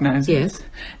recognise it? Yes.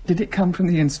 Did it come from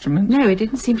the instrument? No, it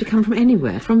didn't seem to come from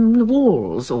anywhere. From the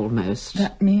walls, almost.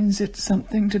 That means it's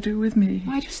something to do with me.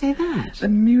 Why do you say that? The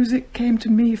music came to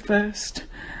me first.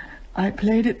 I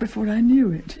played it before I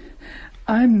knew it.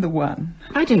 I'm the one.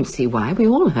 I don't see why. We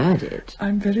all heard it.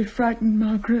 I'm very frightened,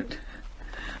 Margaret.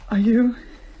 Are you?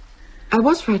 I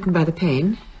was frightened by the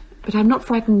pain, but I'm not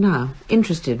frightened now.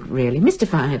 Interested, really.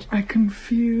 Mystified. I can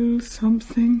feel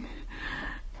something.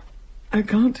 I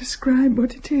can't describe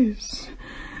what it is,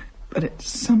 but it's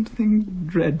something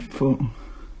dreadful.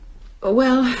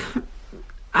 Well,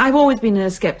 I've always been a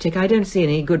sceptic. I don't see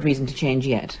any good reason to change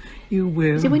yet. You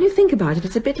will. See, when you think about it,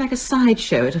 it's a bit like a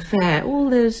sideshow at a fair. All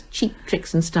those cheap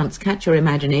tricks and stunts catch your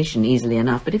imagination easily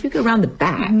enough, but if you go round the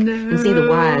back and see the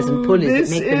wires and pulleys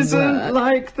that make them work... This isn't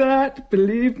like that,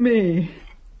 believe me.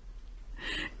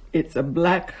 It's a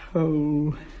black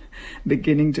hole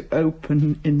beginning to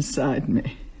open inside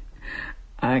me.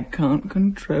 I can't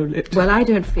control it. Well, I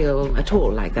don't feel at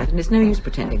all like that, and it's no use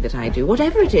pretending that I do.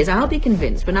 Whatever it is, I'll be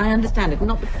convinced when I understand it,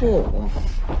 not before.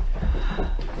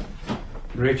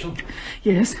 Rachel?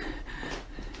 Yes?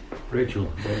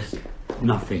 Rachel, there's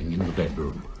nothing in the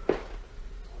bedroom.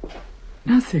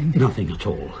 Nothing? Nothing at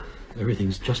all.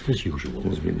 Everything's just as usual.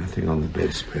 There's been nothing on the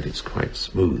bedspread. It's quite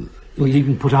smooth. We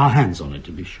even put our hands on it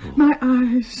to be sure. My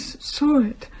eyes saw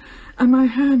it, and my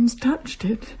hands touched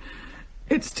it.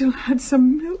 It still had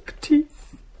some milk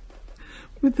teeth,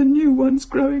 with the new ones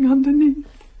growing underneath.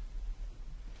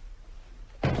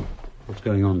 What's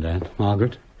going on, Dan?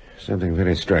 Margaret? Something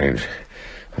very strange.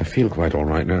 I feel quite all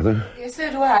right now, though. Yes, so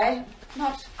do I.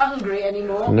 Not hungry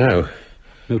anymore. No.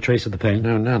 No trace of the pain?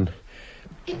 No, none.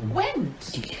 It went.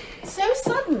 So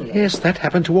suddenly. Yes, that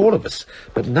happened to all of us.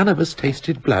 But none of us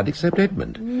tasted blood except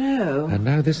Edmund. No. And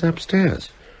now this upstairs.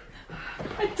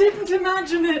 I didn't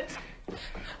imagine it.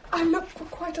 I looked for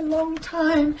quite a long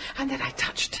time, and then I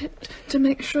touched it to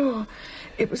make sure.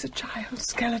 It was a child's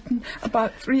skeleton,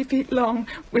 about 3 feet long,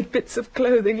 with bits of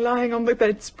clothing lying on the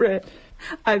bedspread.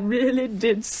 I really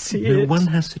did see it. No one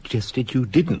has suggested you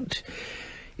didn't.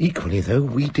 Equally, though,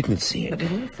 we didn't see it. But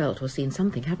we've all felt or seen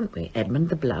something, haven't we? Edmund,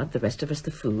 the blood, the rest of us,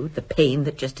 the food, the pain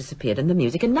that just disappeared, and the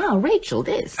music, and now Rachel,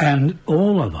 this. And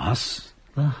all of us,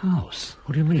 the house.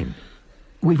 What do you mean?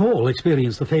 We've all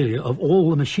experienced the failure of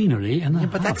all the machinery in the house.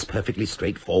 But that's perfectly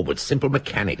straightforward, simple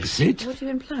mechanics. Is it? What are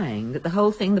you implying? That the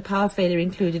whole thing, the power failure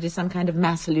included, is some kind of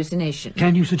mass hallucination?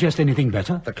 Can you suggest anything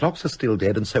better? The clocks are still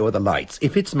dead and so are the lights.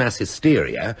 If it's mass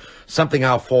hysteria, something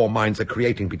our four minds are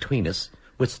creating between us,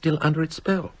 we're still under its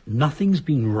spell. Nothing's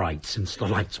been right since the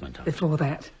lights went up. Before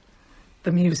that,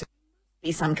 the music.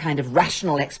 Be some kind of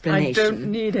rational explanation. I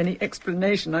don't need any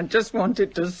explanation. I just want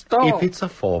it to stop. If it's a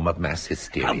form of mass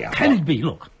hysteria... How can it be?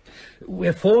 Look,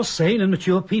 we're four sane and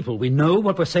mature people. We know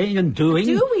what we're saying and doing.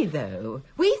 Do we, though?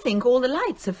 We think all the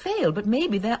lights have failed, but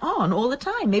maybe they're on all the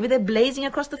time. Maybe they're blazing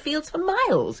across the fields for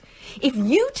miles. If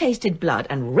you tasted blood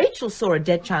and Rachel saw a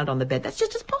dead child on the bed, that's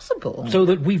just as possible. So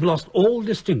that we've lost all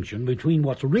distinction between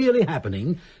what's really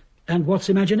happening and what's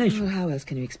imagination. Well, how else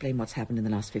can you explain what's happened in the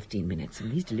last 15 minutes?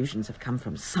 And these delusions have come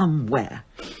from somewhere.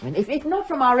 And if not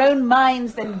from our own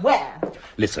minds, then where?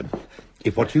 Listen,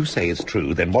 if what you say is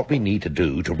true, then what we need to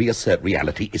do to reassert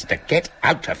reality is to get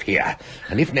out of here.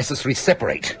 And if necessary,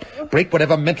 separate. Break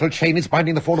whatever mental chain is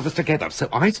binding the four of us together. So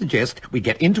I suggest we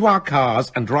get into our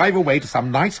cars and drive away to some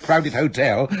nice crowded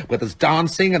hotel where there's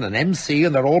dancing and an MC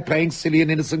and they're all playing silly and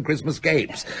innocent Christmas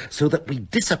games. So that we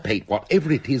dissipate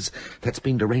whatever it is that's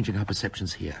been deranging our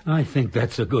perceptions here. I think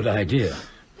that's a good idea.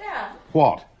 Dad,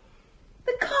 What?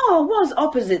 the car was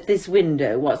opposite this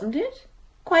window, wasn't it?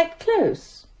 Quite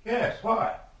close. Yes,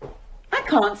 why? I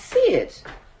can't see it.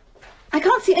 I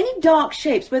can't see any dark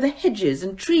shapes where the hedges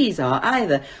and trees are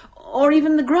either, or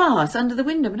even the grass under the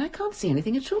window, but I can't see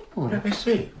anything at all. Let me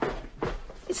see.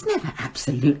 It's never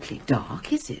absolutely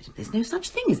dark, is it? There's no such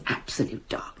thing as absolute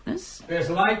darkness. There's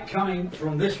light coming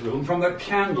from this room, from the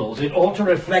candles. It ought to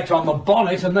reflect on the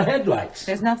bonnet and the headlights.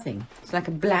 There's nothing. It's like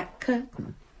a black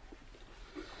curtain.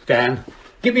 Dan,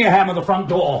 give me a hand with the front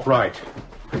door. Right.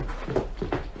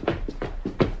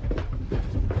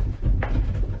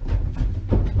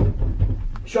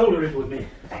 Shoulder it with me.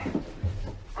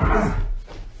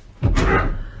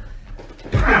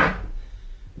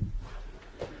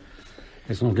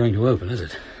 It's not going to open, is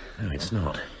it? No, it's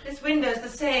not. This window's the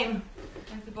same,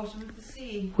 like the bottom of the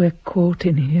sea. We're caught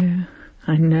in here.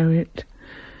 I know it.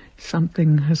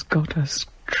 Something has got us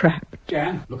trapped.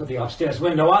 Dan, look at the upstairs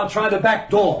window. I'll try the back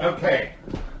door. Okay.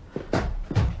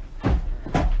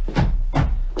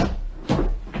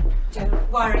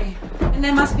 Don't worry. And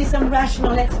there must be some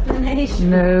rational explanation.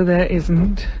 No, there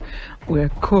isn't. We're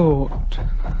caught.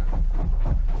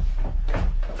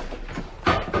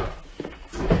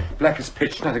 Black as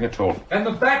pitch, nothing at all. And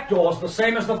the back door's the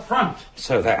same as the front.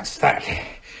 So that's that.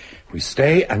 We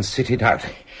stay and sit it out,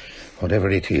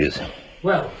 whatever it is.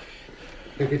 Well,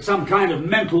 if it's some kind of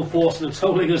mental force that's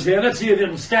holding us here, let's see if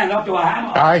it'll stand up to a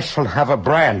hammer. I shall have a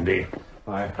brandy,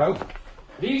 I hope.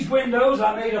 These windows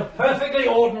are made of perfectly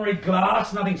ordinary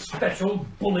glass, nothing special,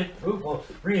 bulletproof or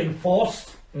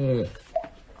reinforced.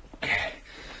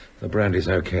 The brandy's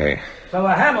okay. So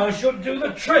a hammer should do the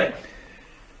trick.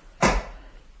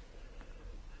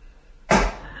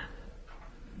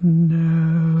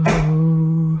 No.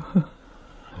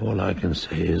 All I can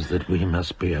say is that we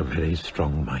must be a very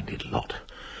strong-minded lot.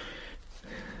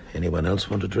 Anyone else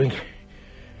want a drink?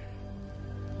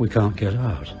 We can't get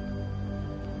out.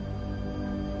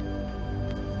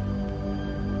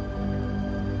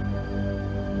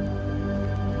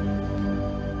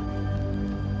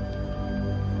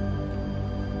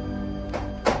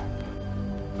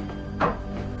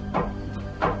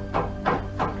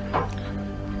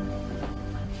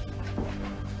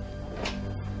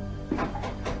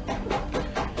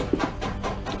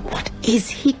 Is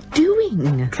he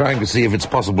doing? Trying to see if it's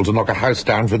possible to knock a house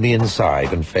down from the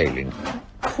inside, and failing.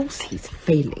 Of course he's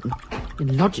failing.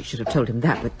 And logic should have told him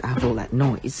that without all that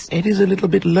noise. Ed is a little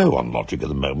bit low on logic at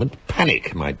the moment.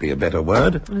 Panic might be a better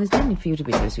word. Well, there's no need for you to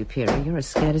be so superior. You're as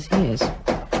scared as he is.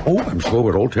 Oh, I'm sure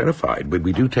we're all terrified, but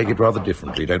we do take it rather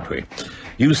differently, don't we?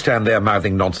 You stand there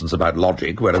mouthing nonsense about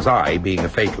logic, whereas I, being a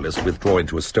fatalist, withdraw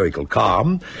into a stoical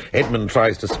calm. Edmund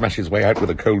tries to smash his way out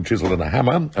with a cold chisel and a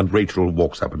hammer, and Rachel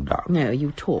walks up and down. No,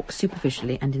 you talk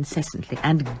superficially and incessantly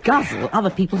and guzzle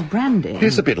other people's brandy.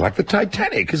 It's a bit like the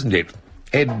Titanic, isn't it?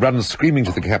 Ed runs screaming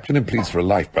to the captain and pleads for a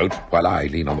lifeboat, while I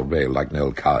lean on the rail like an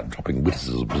old coward, dropping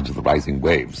witticisms into the rising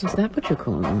waves. Is that what you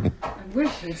call them? I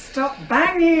wish he'd stop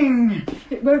banging.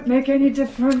 It won't make any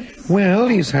difference. Well,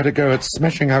 he's had a go at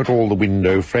smashing out all the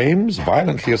window frames,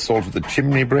 violently assaulted the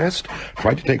chimney breast,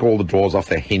 tried to take all the doors off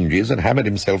their hinges, and hammered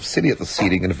himself silly at the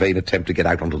ceiling in a vain attempt to get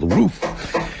out onto the roof.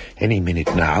 Any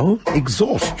minute now,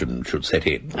 exhaustion should set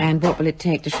in. And what will it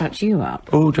take to shut you up?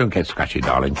 Oh, don't get scratchy,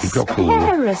 darling. Keep your cool.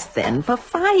 Spare us then for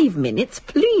 5 minutes,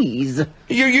 please.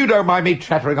 You don't mind me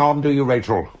chattering on, do you,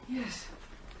 Rachel? Yes.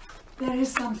 There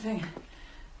is something.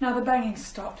 Now the banging's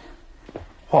stopped.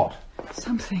 What?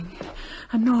 Something.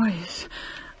 A noise.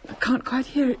 I can't quite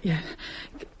hear it yet.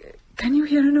 Can you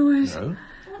hear a noise? No.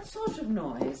 What sort of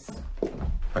noise?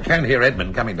 I can hear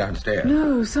Edmund coming downstairs.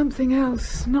 No, something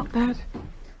else. Not that.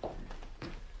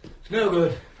 No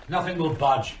good. Nothing will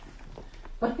budge.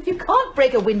 Well, if you can't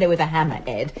break a window with a hammer,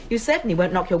 Ed, you certainly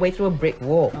won't knock your way through a brick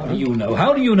wall. How do you know?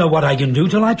 How do you know what I can do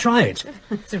till I try it?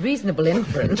 It's a reasonable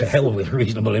inference. To hell with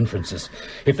reasonable inferences.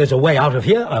 If there's a way out of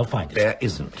here, I'll find it. There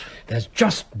isn't. There's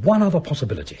just one other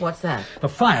possibility. What's that? The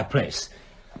fireplace.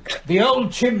 The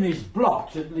old chimney's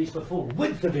blocked, at least the full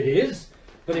width of it is.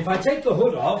 But if I take the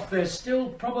hood off, there's still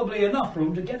probably enough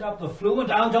room to get up the flue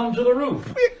and out onto the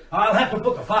roof. I'll have to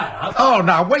put the fire out. Oh,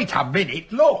 now, wait a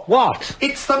minute. Look. What?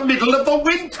 It's the middle of the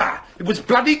winter. It was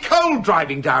bloody cold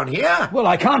driving down here. Well,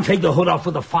 I can't take the hood off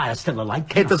with the fire still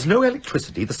alight. Ed, there's no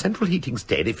electricity. The central heating's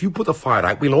dead. If you put the fire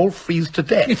out, we'll all freeze to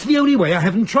death. It's the only way. I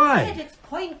haven't tried. Ed, it's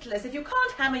pointless. If you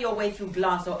can't hammer your way through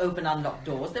glass or open unlocked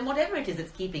doors, then whatever it is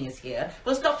that's keeping us here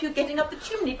will stop you getting up the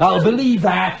chimney, too. I'll believe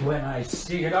that when I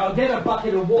see it. I'll get a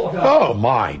bucket of water. Oh,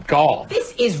 my God.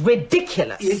 This is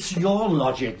ridiculous. It's your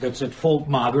logic that's at fault,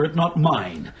 Margaret, not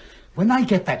mine. When I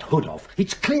get that hood off,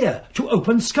 it's clear to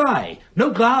open sky.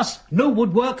 No glass, no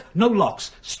woodwork, no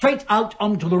locks. Straight out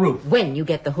onto the roof. When you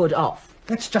get the hood off.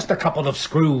 That's just a couple of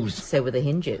screws. So were the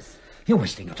hinges. You're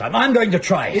wasting your time. I'm going to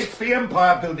try it. It's the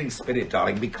empire-building spirit,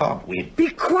 darling. We can't win. Be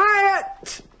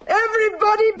quiet!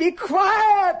 Everybody be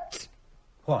quiet!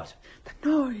 What? The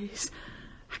noise.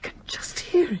 I can just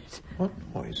hear it. What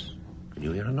noise? Can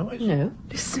you hear a noise? No.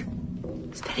 Listen.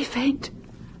 It's very faint.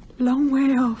 Long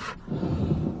way off.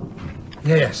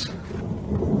 Yes.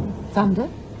 Thunder?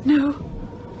 No.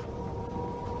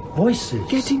 Voices.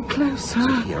 Getting closer.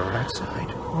 Here or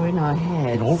outside? Or in our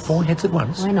heads? In all 4 heads at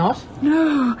once? Why not?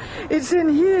 No. It's in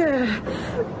here.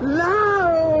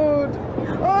 Loud.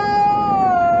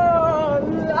 Oh,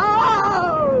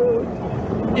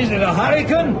 loud. Is it a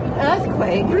hurricane?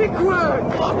 Earthquake?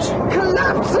 Brickwork. What?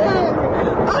 Collapsing.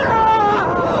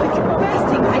 Ah! It's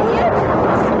bursting. I hear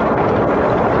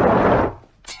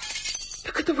it.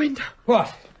 Look at the window.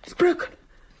 What? It's broken.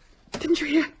 Didn't you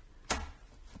hear?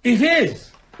 It is.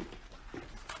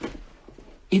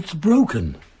 It's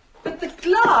broken. But the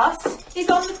glass is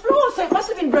on the floor, so it must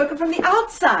have been broken from the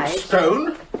outside.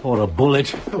 Stone? Or a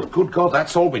bullet. Oh, good God,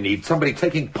 that's all we need. Somebody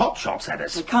taking pot shots at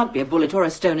us. It can't be a bullet or a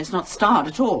stone. It's not starred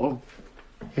at all.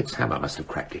 Its hammer must have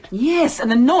cracked it. Yes,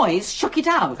 and the noise shook it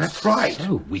out. That's right.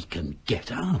 So we can get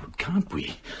out, can't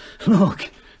we?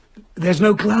 Look, there's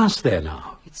no glass there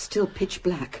now. It's still pitch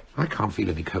black. I can't feel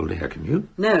any cold air, can you?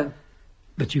 No.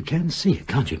 But you can see it,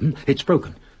 can't you? It's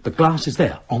broken. The glass is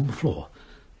there, on the floor.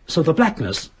 So the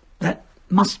blackness, that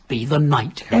must be the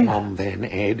night Come air. on then,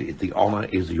 Ed. The honour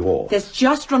is yours. There's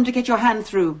just room to get your hand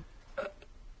through.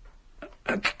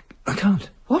 I can't.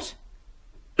 What?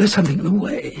 There's something in the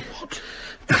way. What?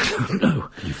 I don't know.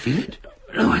 Can you feel it?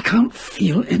 No, I can't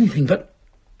feel anything, but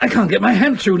I can't get my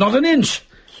hand through, not an inch.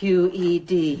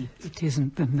 QED. It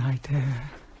isn't the night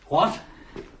air. What?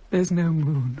 There's no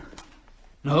moon,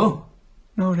 No?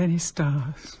 nor any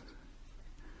stars.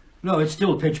 No, it's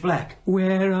still pitch black.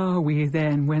 Where are we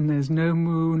then when there's no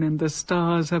moon and the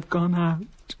stars have gone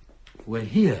out? We're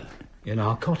here, in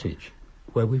our cottage,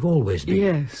 where we've always been.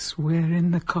 Yes, we're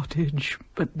in the cottage,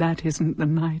 but that isn't the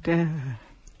night air.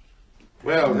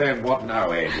 Well, then, what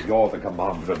now, Ed? You're the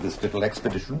commander of this little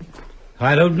expedition.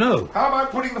 I don't know. How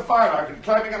about putting the fire out and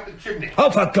climbing up the chimney? Oh,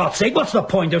 for God's sake, what's the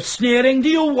point of sneering? Do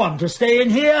you want to stay in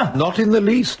here? Not in the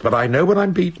least, but I know when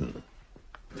I'm beaten.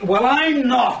 Well, I'm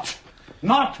not.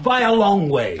 Not by a long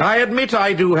way. I admit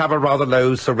I do have a rather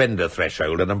low surrender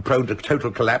threshold and am prone to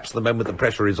total collapse the moment the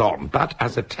pressure is on. But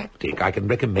as a tactic, I can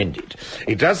recommend it.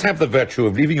 It does have the virtue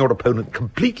of leaving your opponent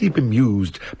completely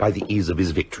bemused by the ease of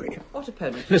his victory. What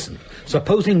opponent? Listen,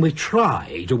 supposing we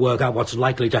try to work out what's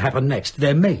likely to happen next,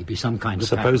 there may be some kind of...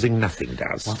 Supposing nothing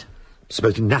does. What?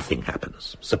 Supposing nothing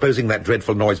happens. Supposing that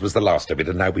dreadful noise was the last of it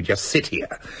and now we just sit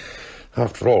here.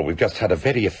 After all, we've just had a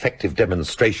very effective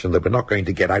demonstration that we're not going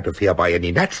to get out of here by any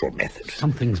natural method.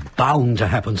 Something's bound to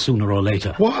happen sooner or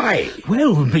later. Why?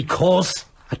 Well, because...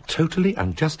 A totally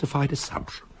unjustified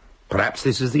assumption. Perhaps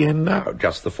this is the end now,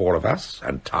 just the four of us,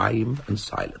 and time and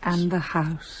silence. And the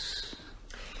house.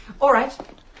 All right.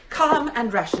 Calm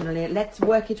and rationally, let's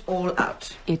work it all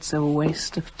out. It's a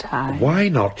waste of time. Why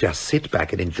not just sit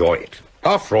back and enjoy it?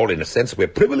 After all, in a sense, we're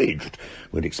privileged.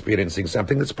 We're experiencing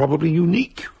something that's probably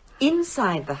unique.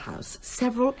 Inside the house,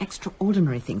 several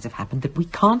extraordinary things have happened that we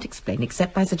can't explain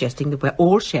except by suggesting that we're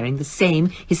all sharing the same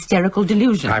hysterical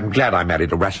delusion. I'm glad I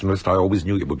married a rationalist. I always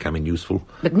knew it would come in useful.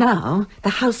 But now, the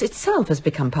house itself has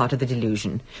become part of the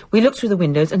delusion. We look through the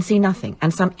windows and see nothing,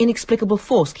 and some inexplicable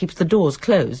force keeps the doors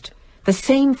closed. The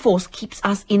same force keeps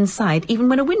us inside even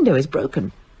when a window is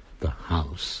broken. The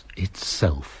house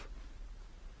itself.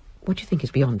 What do you think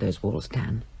is beyond those walls,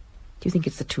 Dan? Do you think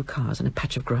it's the two cars and a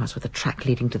patch of grass with a track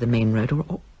leading to the main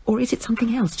road, or is it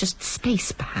something else, just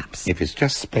space, perhaps? If it's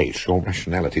just space, your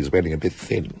rationality is wearing a bit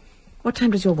thin. What time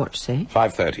does your watch say?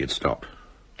 5:30 it stopped.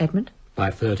 Edmund?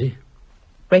 5:30.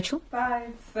 Rachel?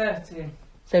 5:30.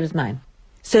 So does mine.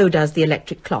 So does the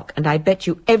electric clock, and I bet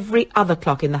you every other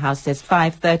clock in the house says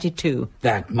 5:32.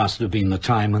 That must have been the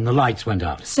time when the lights went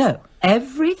out. So,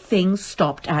 everything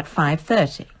stopped at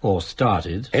 5:30. Or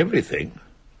started. Everything?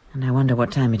 And I wonder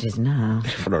what time it is now.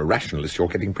 For a rationalist, you're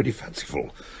getting pretty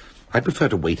fanciful. I prefer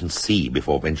to wait and see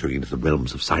before venturing into the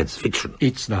realms of science fiction.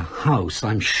 It's the house,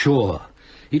 I'm sure.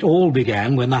 It all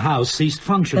began when the house ceased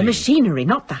functioning. The machinery,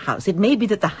 not the house. It may be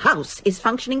that the house is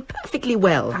functioning perfectly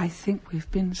well. I think we've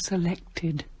been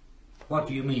selected. What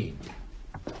do you mean?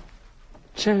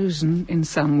 Chosen in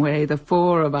some way, the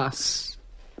four of us.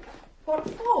 What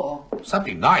for?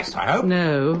 Something nice, I hope.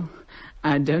 No,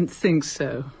 I don't think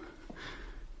so.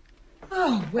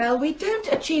 Oh, well, we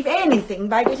don't achieve anything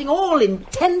by getting all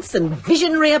intense and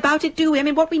visionary about it, do we? I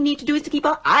mean, what we need to do is to keep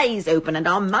our eyes open and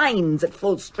our minds at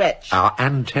full stretch. Our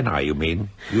antennae, you mean?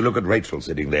 You look at Rachel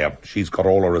sitting there. She's got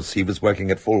all her receivers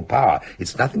working at full power.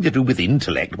 It's nothing to do with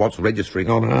intellect, what's registering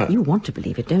on her. You want to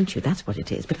believe it, don't you? That's what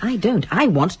it is. But I don't. I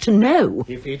want to know.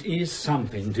 If it is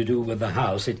something to do with the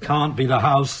house, it can't be the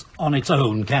house on its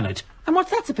own, can it? And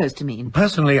what's that supposed to mean?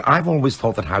 Personally, I've always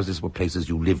thought that houses were places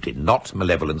you lived in, not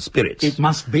malevolent spirits. It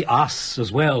must be us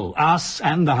as well. Us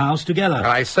and the house together.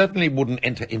 I certainly wouldn't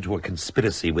enter into a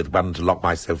conspiracy with one to lock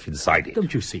myself inside it.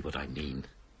 Don't you see what I mean?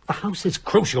 The house is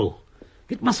crucial.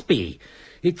 It must be.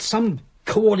 It's some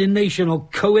coordination or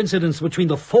coincidence between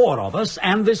the four of us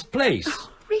and this place.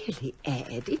 Oh, really,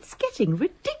 Ed? It's getting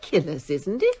ridiculous,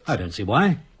 isn't it? I don't see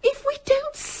why. If we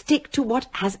don't stick to what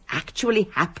has actually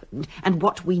happened and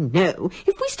what we know,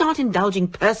 if we start indulging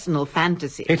personal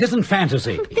fantasies... It isn't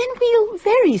fantasy. Then we'll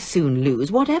very soon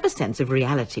lose whatever sense of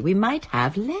reality we might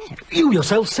have left. You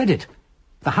yourself said it.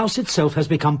 The house itself has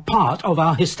become part of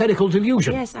our hysterical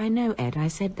delusion. Yes, I know, Ed, I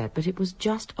said that, but it was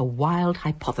just a wild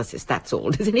hypothesis, that's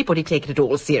all. Does anybody take it at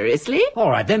all seriously?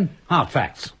 All right, then. Hard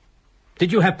facts.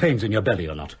 Did you have pains in your belly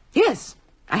or not? Yes,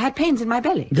 I had pains in my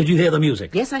belly. Did you hear the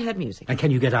music? Yes, I heard music. And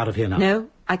can you get out of here now? No,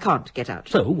 I can't get out.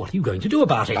 So, what are you going to do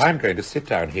about it? I'm going to sit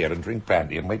down here and drink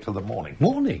brandy and wait till the morning.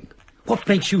 Morning? What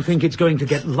makes you think it's going to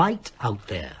get light out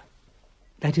there?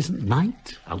 That isn't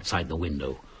night outside the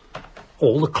window.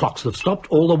 All the clocks have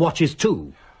stopped, all the watches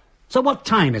too. So what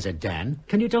time is it, Dan?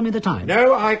 Can you tell me the time?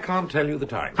 No, I can't tell you the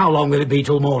time. How long will it be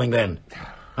till morning, then?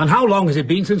 And how long has it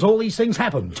been since all these things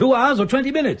happened? 2 hours or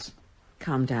 20 minutes?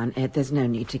 Calm down, Ed. There's no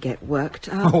need to get worked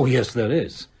up. Oh, yes, there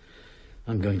is.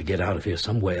 I'm going to get out of here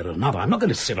some way or another. I'm not going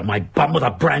to sit on my bum with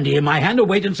a brandy in my hand and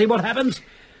wait and see what happens.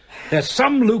 There's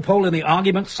some loophole in the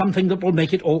argument, something that will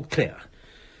make it all clear.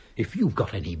 If you've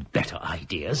got any better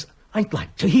ideas, I'd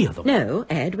like to hear them. No,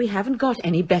 Ed, we haven't got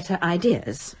any better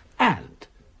ideas. And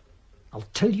I'll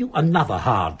tell you another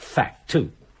hard fact,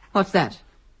 too. What's that?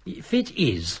 If it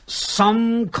is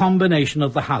some combination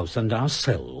of the house and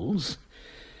ourselves,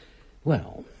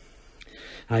 well,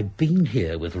 I've been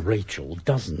here with Rachel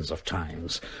dozens of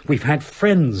times. We've had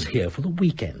friends here for the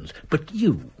weekends. But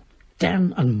you,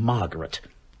 Dan and Margaret,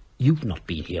 you've not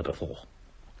been here before.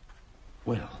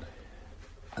 Well,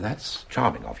 that's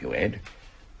charming of you, Ed.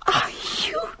 Are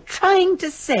you trying to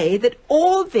say that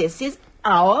all this is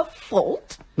our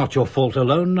fault? Not your fault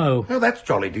alone, no. Oh, that's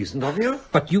jolly decent of you.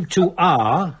 But you two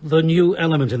are the new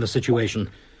element in the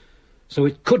situation. So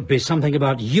it could be something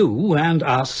about you and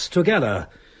us together.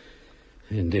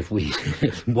 And if we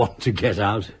want to get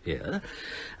out here,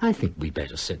 I think we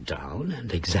better sit down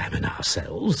and examine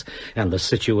ourselves and the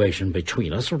situation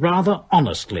between us rather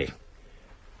honestly.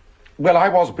 Well, I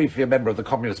was briefly a member of the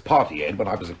Communist Party, Ed, when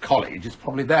I was at college. It's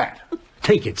probably that.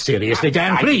 Take it seriously,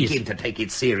 Dan, please. I begin to take it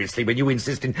seriously when you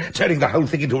insist in turning the whole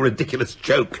thing into a ridiculous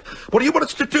joke. What do you want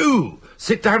us to do?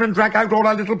 Sit down and drag out all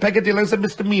our little peccadillos and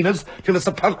misdemeanours till a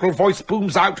sepulchral voice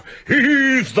booms out,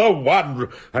 "He's the one!"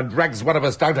 and drags one of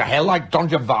us down to hell like Don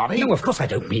Giovanni? No, of course I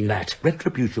don't mean that.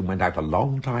 Retribution went out a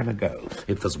long time ago.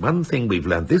 If there's one thing we've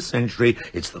learned this century,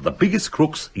 it's that the biggest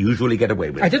crooks usually get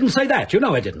away with it. I didn't say that. You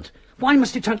know I didn't. Why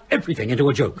must you turn everything into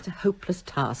a joke? It's a hopeless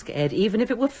task, Ed. Even if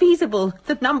it were feasible,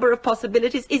 the number of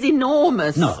possibilities is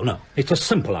enormous. No. It's a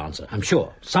simple answer, I'm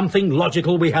sure. Something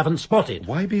logical we haven't spotted.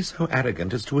 Why be so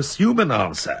arrogant as to assume an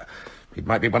answer? It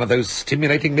might be one of those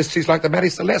stimulating mysteries like the Mary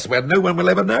Celeste, where no one will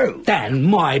ever know. Dan,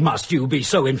 why must you be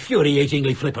so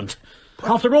infuriatingly flippant?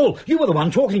 After all, you were the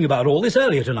one talking about all this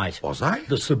earlier tonight. Was I?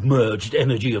 The submerged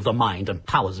energy of the mind and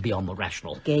powers beyond the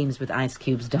rational. Games with ice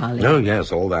cubes, darling. Oh,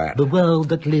 yes, all that. The world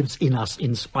that lives in us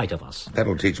in spite of us.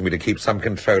 That'll teach me to keep some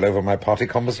control over my party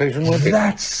conversation, won't it?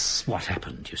 That's what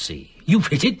happened, you see. You've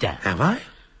hit it, Dan. Have I?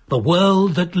 The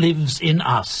world that lives in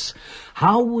us.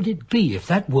 How would it be if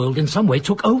that world in some way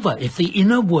took over? If the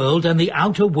inner world and the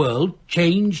outer world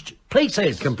changed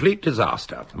places? Complete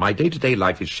disaster. My day-to-day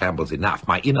life is shambles enough.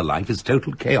 My inner life is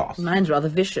total chaos. Mine's rather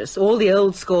vicious. All the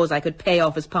old scores I could pay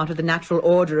off as part of the natural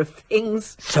order of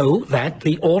things. So that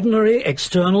the ordinary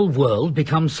external world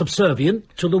becomes subservient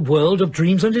to the world of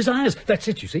dreams and desires. That's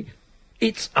it, you see.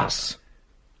 It's us.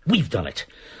 We've done it.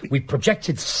 We've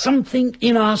projected something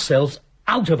in ourselves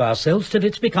out of ourselves till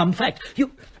it's become fact.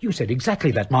 You said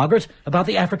exactly that, Margaret, about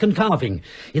the African carving.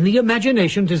 In the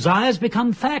imagination, desires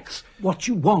become facts. What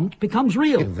you want becomes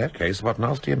real. In that case, what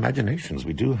nasty imaginations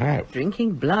we do have.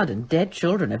 Drinking blood and dead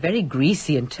children, a very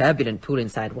greasy and turbulent pool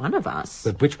inside one of us.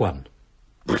 But which one?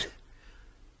 But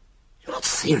you're not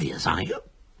serious, are you?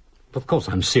 Of course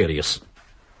I'm serious.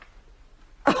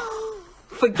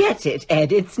 Forget it,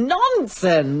 Ed. It's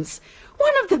nonsense.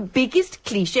 One of the biggest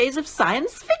cliches of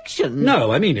science fiction.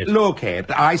 No, I mean it. Look, Ed,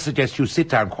 I suggest you sit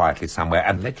down quietly somewhere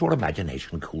and let your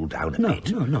imagination cool down a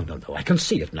bit. No. I can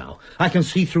see it now. I can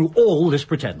see through all this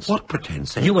pretense. What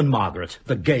pretense, Ed? You and Margaret,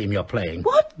 the game you're playing.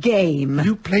 What game?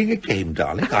 You playing a game,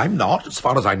 darling? I'm not, as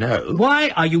far as I know. Why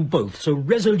are you both so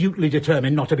resolutely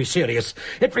determined not to be serious?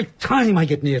 Every time I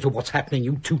get near to what's happening,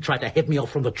 you two try to head me off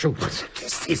from the truth.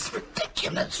 This is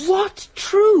ridiculous. What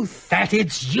truth? That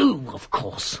it's you, of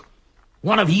course.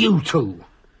 One of you two.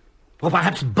 Or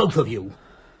perhaps both of you.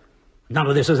 None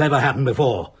of this has ever happened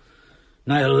before.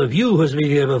 Neither of you has been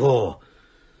here before.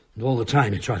 And all the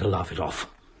time you try to laugh it off.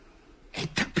 Ed,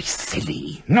 don't be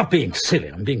silly. Not being silly,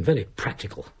 I'm being very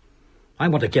practical. I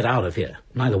want to get out of here.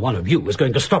 Neither one of you is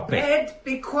going to stop me. Ed,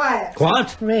 be quiet.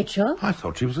 What? Rachel? I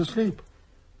thought she was asleep.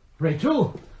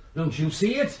 Rachel, don't you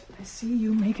see it? I see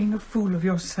you making a fool of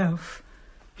yourself.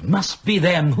 It must be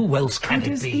them. Who else can Could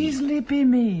it as be? easily be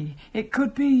me. It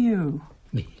could be you.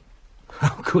 Me?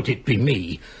 How could it be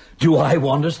me? Do I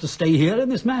want us to stay here in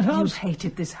this madhouse? You've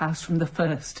hated this house from the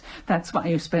first. That's why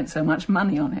you spent so much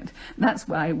money on it. That's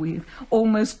why we've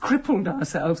almost crippled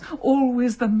ourselves.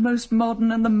 Always the most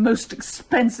modern and the most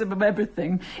expensive of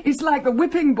everything. It's like the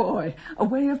whipping boy, a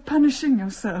way of punishing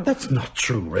yourself. That's not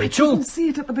true, You Rachel. didn't see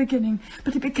it at the beginning,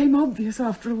 but it became obvious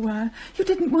after a while. You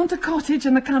didn't want a cottage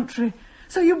in the country.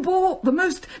 So you bought the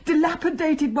most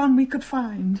dilapidated one we could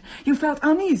find. You felt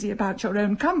uneasy about your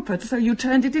own comfort, so you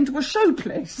turned it into a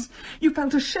showplace. You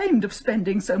felt ashamed of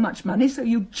spending so much money, so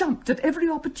you jumped at every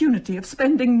opportunity of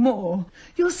spending more.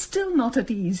 You're still not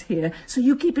at ease here, so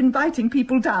you keep inviting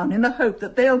people down in the hope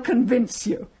that they'll convince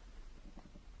you.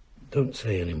 Don't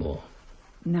say any more.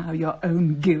 Now your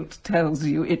own guilt tells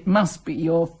you it must be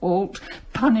your fault.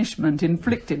 Punishment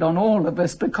inflicted on all of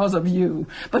us because of you.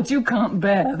 But you can't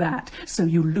bear that, so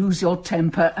you lose your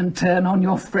temper and turn on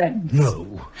your friends.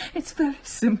 No. It's very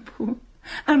simple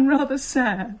and rather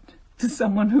sad to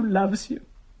someone who loves you.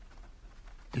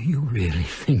 Do you really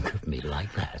think of me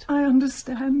like that? I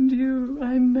understand you.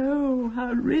 I know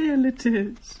how real it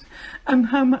is and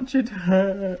how much it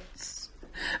hurts.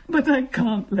 But I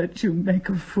can't let you make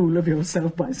a fool of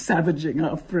yourself by savaging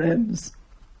our friends.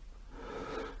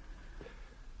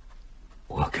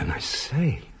 What can I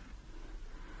say?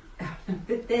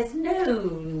 But there's no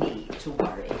need to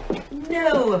worry.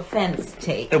 No offence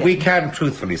taken. We can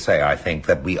truthfully say, I think,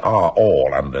 that we are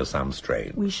all under some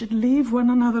strain. We should leave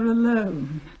one another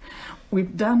alone.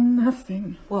 We've done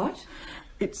nothing. What?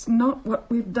 It's not what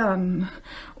we've done,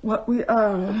 what we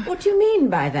are. What do you mean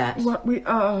by that? What we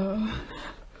are.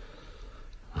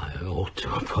 I ought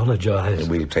to apologise.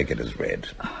 We'll take it as read.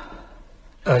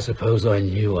 I suppose I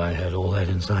knew I had all that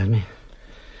inside me.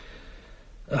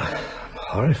 I'm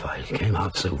horrified. It came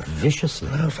out so viciously.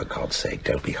 Oh, for God's sake,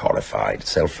 don't be horrified.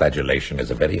 Self-flagellation is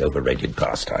a very overrated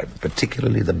pastime,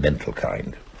 particularly the mental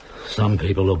kind. Some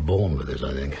people are born with it,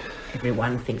 I think.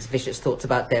 Everyone thinks vicious thoughts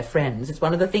about their friends. It's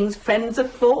one of the things friends are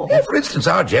for. Yeah, for instance,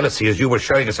 our jealousy, as you were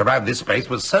showing us around this place,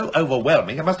 was so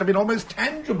overwhelming it must have been almost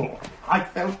tangible. I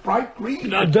felt bright green.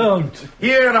 No, don't.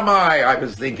 Here am I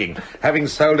was thinking, having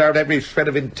sold out every shred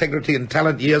of integrity and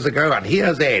talent years ago, and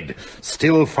here's Ed,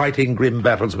 still fighting grim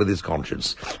battles with his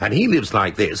conscience. And he lives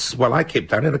like this, while I keep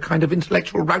down in a kind of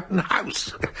intellectual Rowton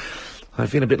house. I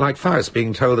feel a bit like Faust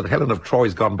being told that Helen of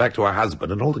Troy's gone back to her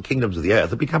husband and all the kingdoms of the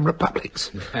earth have become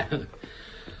republics.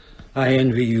 I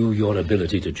envy you your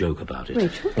ability to joke about it.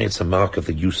 Rachel? It's a mark of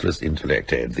the useless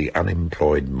intellect, Ed, the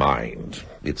unemployed mind.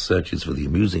 It searches for the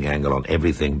amusing angle on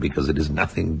everything because it is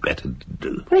nothing better to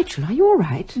do. Rachel, are you all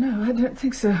right? No, I don't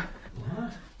think so.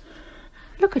 What?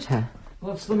 Look at her.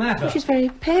 What's the matter? She's very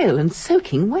pale and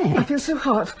soaking I wet. feel so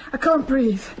hot. I can't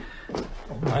breathe.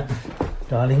 All right.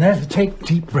 Darling, there, take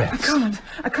deep breaths.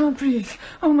 I can't breathe.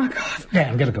 Oh, my God.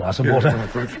 Yeah, get a glass of water.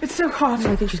 It's so hot.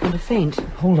 I think she's going to faint.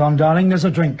 Hold on, darling, there's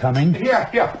a drink coming. Here.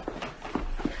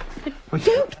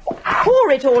 Don't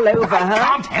pour it all over I her.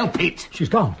 can't help it. She's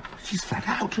gone. She's flat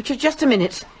out. Richard, just a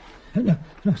minute. No,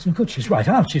 it's no good. She's right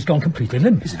out. She's gone completely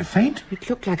limp. Is it a faint? It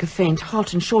looked like a faint,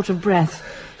 hot and short of breath.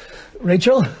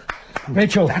 Rachel?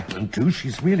 That won't do.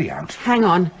 She's really out. Hang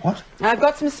on. What? I've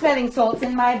got some smelling salts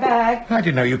in my bag. I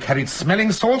didn't know you carried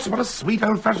smelling salts. What a sweet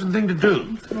old-fashioned thing to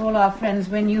do. For all our friends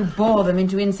when you bore them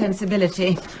into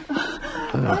insensibility.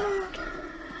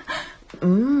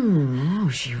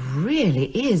 She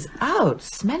really is out.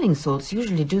 Smelling salts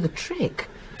usually do the trick.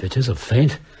 If it is a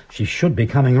faint, she should be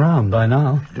coming round by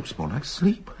now. It looks more like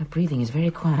sleep. Her breathing is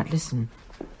very quiet. Listen.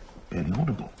 Barely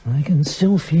audible. I can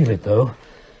still feel it, though.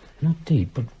 Not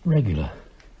deep, but regular.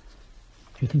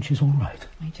 Do you think she's all right?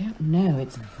 I don't know.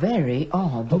 It's very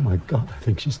odd. Oh, my God, I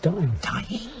think she's dying.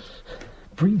 Dying?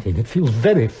 Breathing, it feels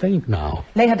very faint now.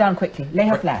 Lay her down quickly. Lay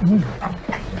her flat.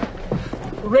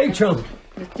 Rachel!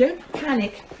 Don't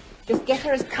panic. Just get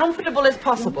her as comfortable as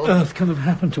possible. What on earth can have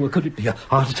happened to her? Could it be a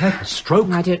heart attack, a stroke?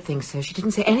 I don't think so. She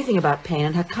didn't say anything about pain,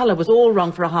 and her colour was all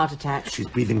wrong for a heart attack. She's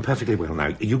breathing perfectly well now.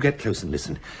 You get close and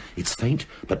listen. It's faint,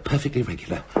 but perfectly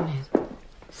regular. Yes.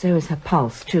 So is her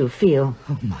pulse, too. Feel.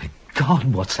 Oh, my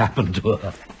God, what's happened to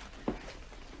her?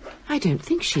 I don't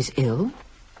think she's ill.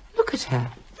 Look at her.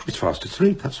 She's fast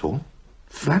asleep, that's all.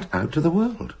 Flat out to the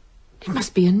world. It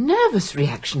must be a nervous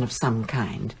reaction of some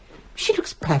kind. She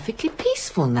looks perfectly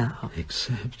peaceful now.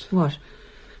 Except What?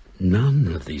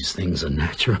 none of these things are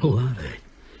natural, are they?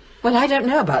 Well, I don't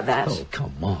know about that. Oh,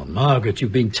 come on, Margaret.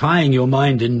 You've been tying your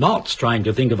mind in knots trying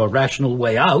to think of a rational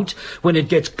way out when it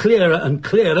gets clearer and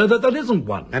clearer that there isn't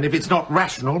one. And if it's not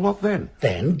rational, what then?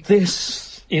 Then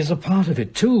this is a part of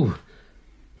it, too.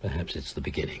 Perhaps it's the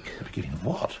beginning. The beginning of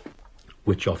what?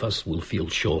 Which of us will feel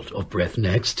short of breath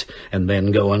next and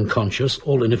then go unconscious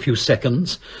all in a few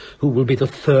seconds? Who will be the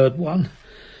third one?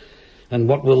 And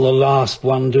what will the last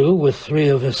one do with three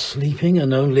of us sleeping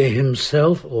and only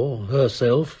himself or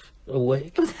herself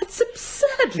awake? Oh, that's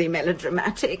absurdly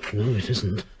melodramatic. No, it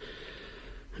isn't.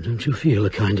 Don't you feel a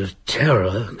kind of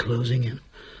terror closing in?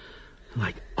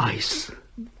 Like ice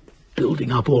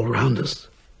building up all round us?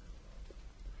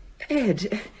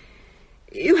 Ed,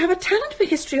 you have a talent for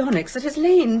histrionics that has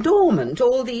lain dormant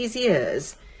all these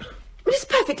years. It is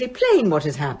perfectly plain what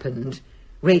has happened.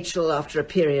 Rachel, after a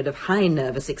period of high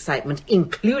nervous excitement,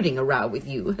 including a row with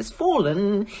you, has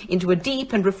fallen into a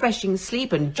deep and refreshing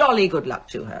sleep, and jolly good luck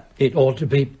to her. It ought to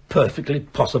be perfectly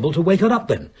possible to wake her up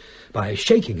then, by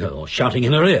shaking her or shouting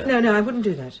in her ear. No, I wouldn't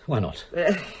do that. Why not?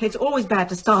 It's always bad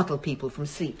to startle people from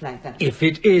sleep like that. If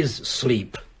it is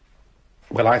sleep.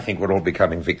 Well, I think we're all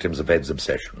becoming victims of Ed's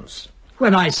obsessions.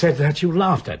 When I said that, you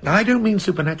laughed at me. I don't mean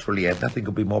supernaturally, Ed. Nothing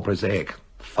could be more prosaic.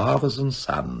 Fathers and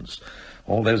sons.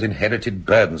 All those inherited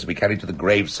burdens we carry to the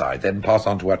graveside, then pass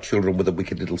on to our children with a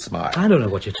wicked little smile. I don't know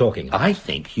what you're talking about. I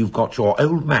think you've got your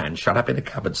old man shut up in a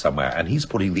cupboard somewhere, and he's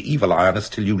putting the evil eye on us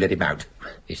till you let him out.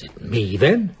 Is it me,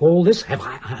 then? All this? Have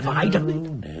I done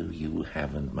it? No, you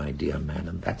haven't, my dear man,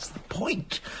 and that's the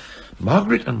point.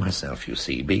 Margaret and myself, you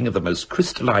see, being of the most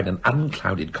crystalline and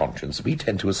unclouded conscience, we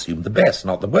tend to assume the best,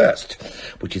 not the worst,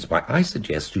 which is why I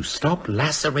suggest you stop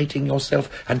lacerating yourself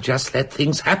and just let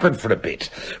things happen for a bit.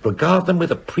 Regard them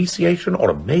with appreciation or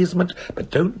amazement,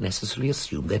 but don't necessarily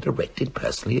assume they're directed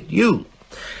personally at you.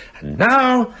 And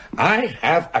now I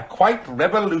have a quite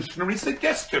revolutionary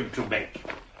suggestion to make.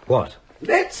 What?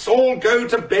 Let's all go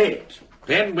to bed.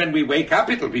 Then when we wake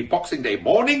up, it'll be Boxing Day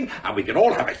morning, and we can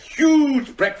all have a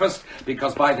huge breakfast,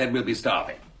 because by then we'll be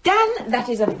starving. Dan, that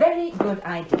is a very good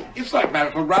idea. It's like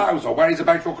marital rows or worries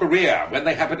about your career. When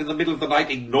they happen in the middle of the night,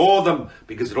 ignore them,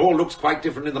 because it all looks quite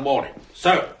different in the morning.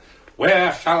 So,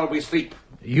 where shall we sleep?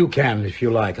 You can, if you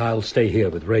like. I'll stay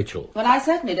here with Rachel. Well, I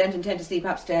certainly don't intend to sleep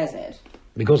upstairs, Ed.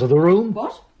 Because of the room?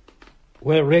 What?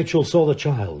 Where Rachel saw the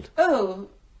child. Oh,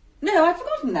 no, I'd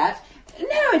forgotten that.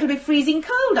 No, it'll be freezing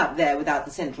cold up there without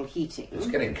the central heating. It's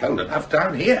getting cold enough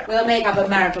down here. We'll make up a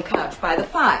marital couch by the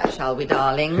fire, shall we,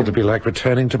 darling? It'll be like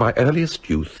returning to my earliest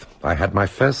youth. I had my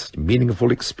first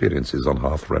meaningful experiences on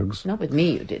hearthrugs. Not with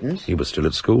me, you didn't. You were still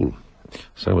at school.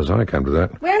 So was I, come to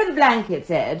that. Where are the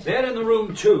blankets, Ed? They're in the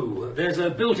room, too. There's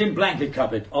a built-in blanket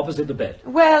cupboard opposite the bed.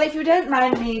 Well, if you don't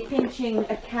mind me pinching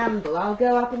a candle, I'll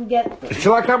go up and get them.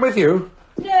 Shall I come with you?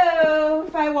 No,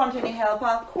 if I want any help,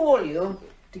 I'll call you.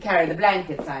 To carry the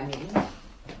blankets, I mean.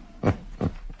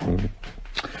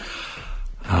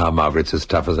 Margaret's as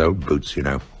tough as old boots, you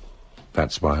know.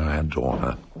 That's why I adore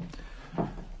her.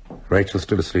 Rachel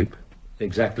still asleep?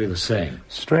 Exactly the same.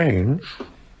 Strange,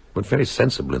 but very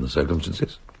sensible in the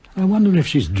circumstances. I wonder if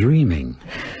she's dreaming.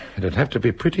 It'd have to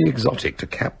be pretty exotic to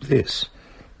cap this.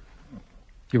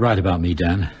 You're right about me,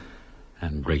 Dan.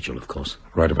 And Rachel, of course.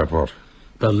 Right about what?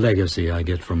 The legacy I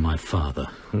get from my father.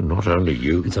 Not only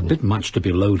you. It's a bit much to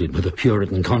be loaded with a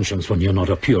Puritan conscience when you're not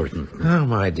a Puritan. Oh,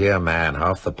 my dear man,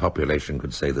 half the population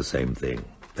could say the same thing.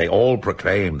 They all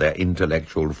proclaim their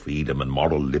intellectual freedom and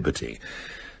moral liberty.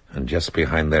 And just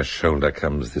behind their shoulder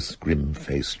comes this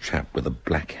grim-faced chap with a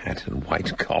black hat and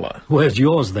white collar. Where's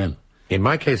yours, then? In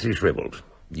my case, he's shriveled.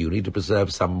 You need to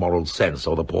preserve some moral sense,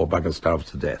 or the poor bugger starves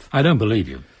to death. I don't believe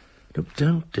you. Look,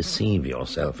 don't deceive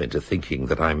yourself into thinking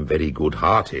that I'm very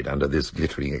good-hearted under this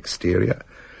glittering exterior.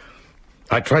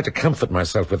 I tried to comfort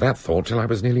myself with that thought till I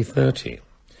was nearly 30.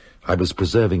 I was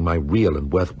preserving my real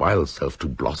and worthwhile self to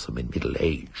blossom in middle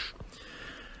age.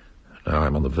 Now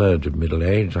I'm on the verge of middle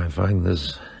age. I find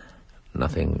there's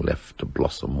nothing left to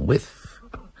blossom with.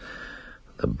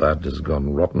 The bud has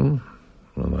gone rotten,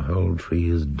 and the whole tree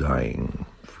is dying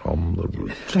from the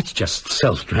root. That's just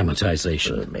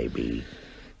self-dramatization. Maybe.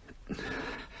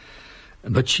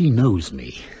 But she knows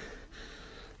me.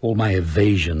 All my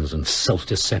evasions and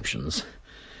self-deceptions.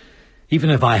 Even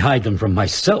if I hide them from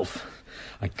myself,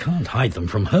 I can't hide them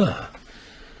from her.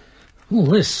 All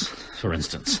this, for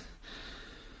instance.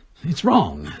 It's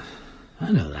wrong.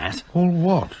 I know that. All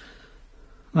what?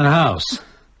 The house.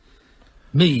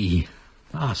 Me.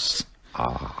 Us.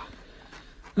 Ah.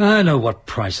 I know what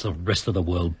price the rest of the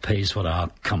world pays for our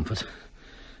comfort.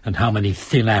 And how many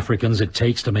thin Africans it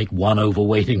takes to make one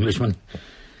overweight Englishman.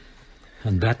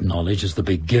 And that knowledge is the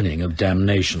beginning of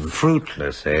damnation.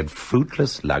 Fruitless, Ed,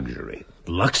 fruitless luxury.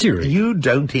 Luxury? You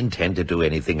don't intend to do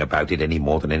anything about it any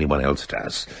more than anyone else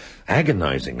does.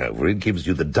 Agonizing over it gives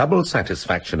you the double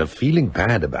satisfaction of feeling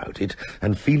bad about it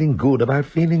and feeling good about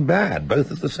feeling bad,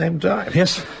 both at the same time.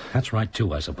 Yes, that's right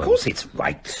too, I suppose. Of course it's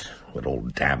right. We're all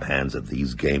damn hands at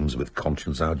these games with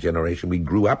conscience, our generation. We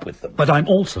grew up with them. But I'm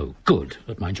also good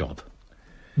at my job.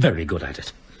 Very good at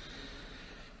it.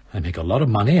 I make a lot of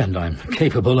money, and I'm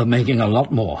capable of making a lot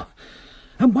more.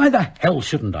 And why the hell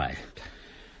shouldn't I?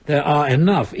 There are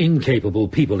enough incapable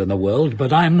people in the world,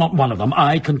 but I'm not one of them.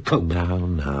 I can cope.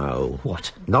 No.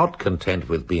 What? Not content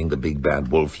with being the big bad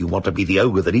wolf, you want to be the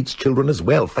ogre that eats children as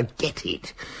well. Forget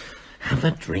it. Have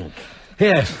a drink.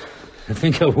 Yes, I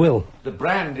think I will. The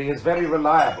brandy is very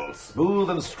reliable, smooth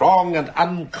and strong and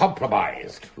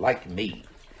uncompromised, like me.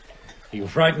 Are you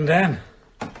frightened, Anne?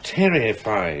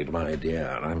 Terrified, my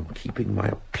dear. I'm keeping my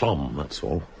aplomb, that's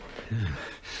all.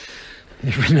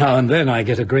 Every now and then I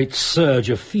get a great surge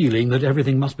of feeling that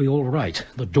everything must be all right.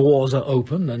 The doors are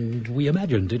open and we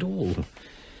imagined it all.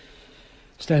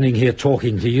 Standing here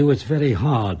talking to you, it's very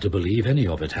hard to believe any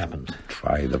of it happened.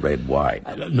 Try the red wine.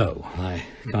 No, I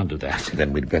can't do that.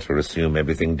 Then we'd better assume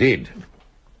everything did.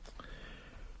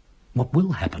 What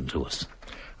will happen to us?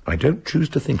 I don't choose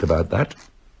to think about that.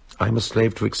 I'm a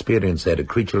slave to experience, Ed, a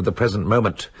creature of the present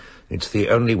moment. It's the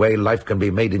only way life can be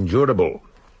made endurable.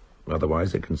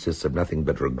 Otherwise, it consists of nothing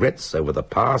but regrets over the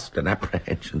past and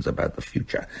apprehensions about the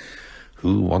future.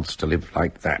 Who wants to live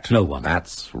like that? No one.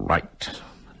 That's right.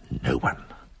 No one.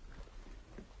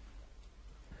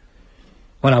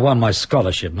 When I won my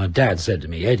scholarship, my dad said to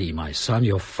me, "Eddie, my son,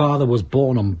 your father was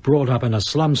born and brought up in a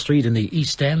slum street in the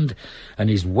East End, and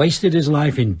he's wasted his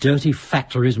life in dirty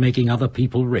factories making other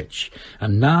people rich.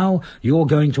 And now you're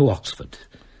going to Oxford.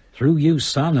 Through you,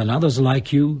 son, and others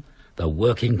like you, the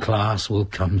working class will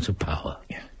come to power."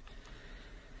 Yeah.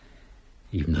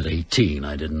 Even at 18,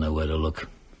 I didn't know where to look.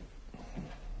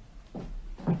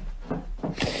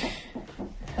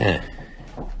 Yeah.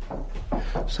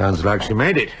 Sounds like she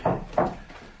made it.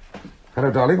 Hello,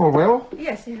 darling, all well?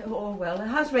 Yes, all well.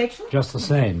 How's Rachel? Just the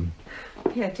same.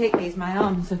 Here, take these. My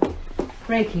arms are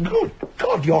breaking. Good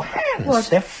God, your hands. What?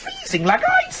 They're freezing like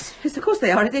ice. Yes, of course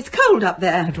they are. It's cold up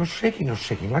there. You're shaking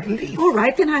like a leaf. All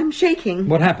right, then I'm shaking.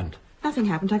 What happened? Nothing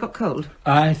happened. I got cold.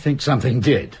 I think something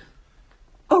did.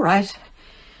 All right.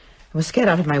 I was scared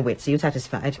out of my wits. Are you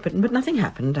satisfied? But nothing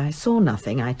happened. I saw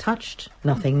nothing. I touched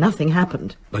nothing. Nothing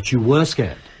happened. But you were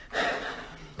scared.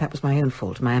 That was my own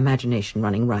fault. My imagination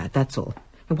running riot, that's all.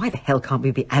 And why the hell can't we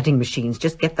be adding machines?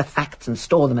 Just get the facts and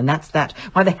store them, and that's that.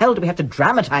 Why the hell do we have to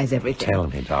dramatise everything? Tell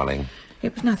me, darling.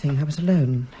 It was nothing. I was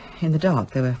alone. In the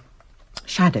dark. There were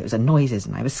shadows and noises,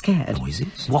 and I was scared.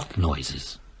 Noises? What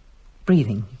noises?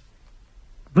 Breathing.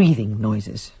 Breathing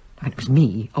noises. And it was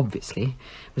me, obviously.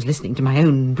 I was listening to my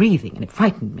own breathing, and it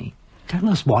frightened me. Tell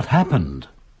us what happened.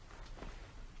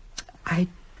 I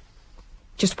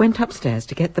just went upstairs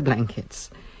to get the blankets.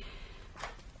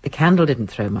 The candle didn't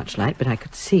throw much light, but I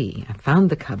could see. I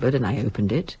found the cupboard and I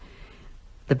opened it.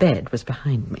 The bed was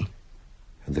behind me.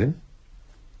 And then?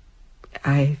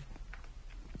 I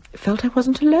felt I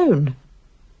wasn't alone.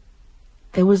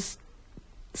 There was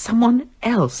someone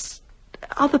else,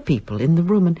 other people in the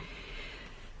room, and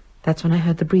that's when I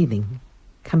heard the breathing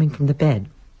coming from the bed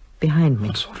behind me.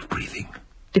 What sort of breathing?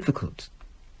 Difficult.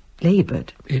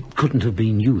 Laboured. It couldn't have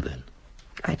been you, then.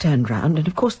 I turned round, and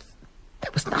of course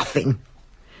there was nothing.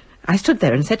 I stood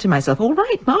there and said to myself, "All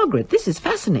right, Margaret, this is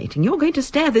fascinating. You're going to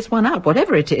stare this one out,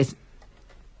 whatever it is."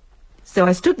 So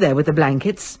I stood there with the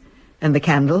blankets and the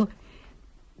candle.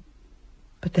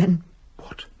 But then...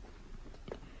 What?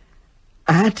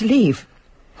 I had to leave.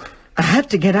 I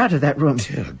had to get out of that room.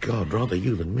 Dear God, rather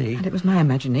you than me. And it was my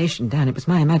imagination, Dan. It was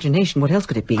my imagination. What else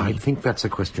could it be? I think that's a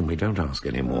question we don't ask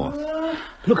anymore.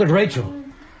 Look at Rachel.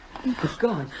 Good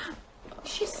God.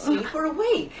 She's asleep or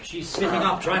awake? She's sitting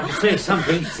up trying to say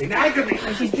something. She's in agony.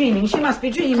 Oh, she's dreaming. She must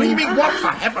be dreaming. Dreaming what, for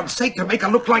heaven's sake, to make her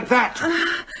look like that?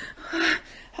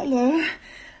 Hello.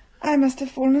 I must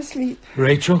have fallen asleep.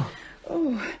 Rachel,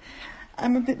 Oh,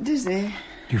 I'm a bit dizzy.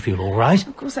 do you feel all right?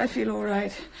 Of course I feel all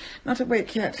right. Not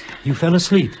awake yet. You fell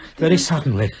asleep very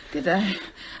suddenly. Did I?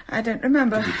 I don't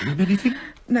remember. Dream anything?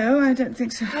 No, I don't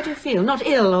think so. How do you feel? Not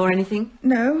ill or anything?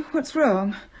 No? What's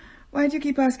wrong? Why do you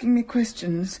keep asking me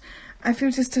questions? I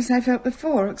feel just as I felt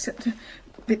before, except a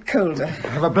bit colder.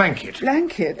 Have a blanket.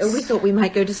 Blankets? Oh, we thought we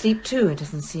might go to sleep too. It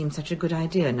doesn't seem such a good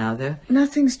idea now, though.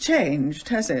 Nothing's changed,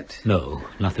 has it? No,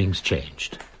 nothing's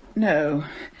changed. No.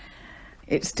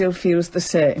 It still feels the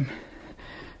same.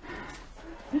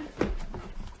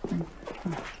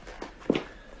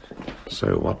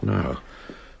 So what now?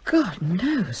 God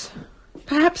knows.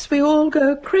 Perhaps we all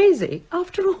go crazy.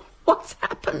 After all, what's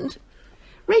happened?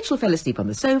 Rachel fell asleep on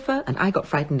the sofa, and I got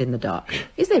frightened in the dark.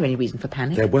 Is there any reason for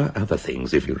panic? There were other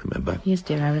things, if you remember. Yes,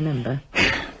 dear, I remember.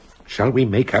 Shall we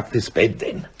make up this bed,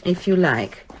 then? If you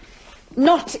like.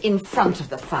 Not in front of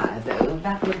the fire, though.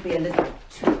 That would be a little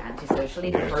too antisocial,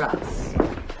 even for us.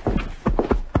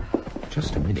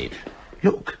 Just a minute.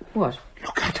 Look. What?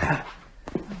 Look at her.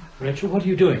 Rachel, what are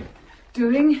you doing?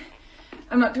 Doing?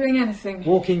 I'm not doing anything.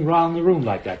 Walking round the room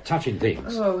like that, touching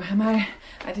things. Oh, am I?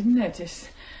 I didn't notice.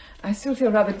 I still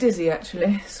feel rather dizzy,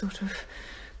 actually. Sort of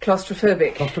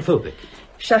claustrophobic. Claustrophobic?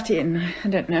 Shut in. I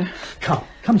don't know.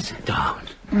 Come sit down.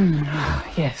 Oh,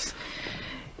 yes.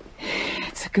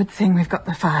 It's a good thing we've got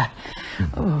the fire.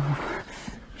 Oh.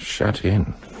 Shut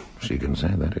in. She can say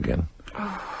that again.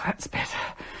 Oh, that's better.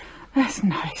 That's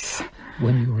nice.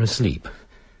 When you were asleep,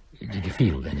 Did you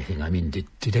feel anything? I mean,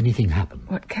 did anything happen?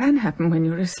 What can happen when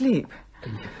you're asleep?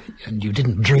 And you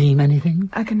didn't dream anything?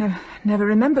 I can never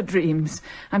remember dreams.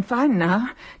 I'm fine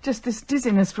now. Just this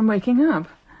dizziness from waking up.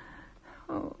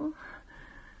 Oh.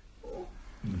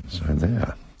 So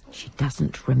there. She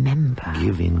doesn't remember.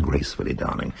 Give in gracefully,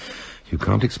 darling. You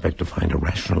can't expect to find a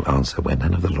rational answer where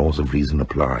none of the laws of reason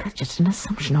apply. That's just an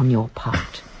assumption on your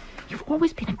part. You've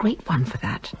always been a great one for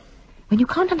that. When you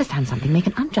can't understand something, make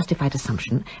an unjustified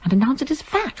assumption and announce it as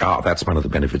fact. Ah, that's one of the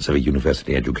benefits of a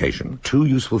university education. 2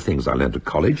 useful things I learned at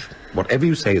college. Whatever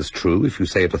you say is true if you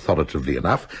say it authoritatively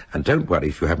enough, and don't worry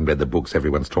if you haven't read the books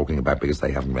everyone's talking about because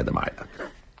they haven't read them either.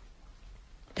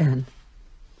 Dan,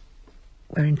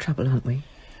 we're in trouble, aren't we?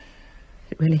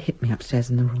 It really hit me upstairs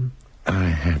in the room. I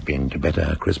have been to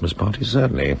better Christmas parties,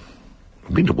 certainly.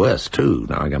 I've been to worse, too,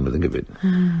 now I come to think of it.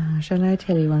 Shall I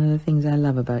tell you one of the things I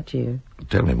love about you?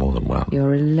 Tell me more than one. You're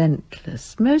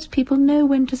relentless. Most people know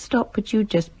when to stop, but you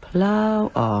just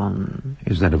plough on.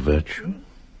 Is that a virtue?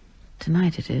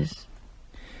 Tonight it is.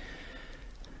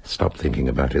 Stop thinking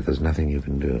about it. There's nothing you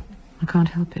can do. I can't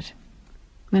help it.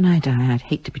 When I die, I'd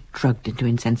hate to be drugged into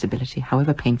insensibility,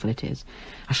 however painful it is.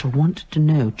 I shall want to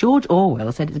know. George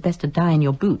Orwell said it's best to die in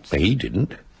your boots. He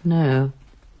didn't. No.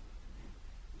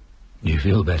 You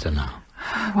feel better now?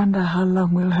 I wonder how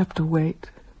long we'll have to wait.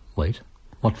 Wait?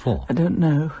 What for? I don't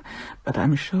know, but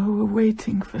I'm sure we're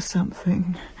waiting for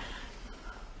something.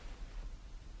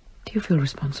 Do you feel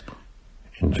responsible?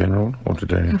 In general, or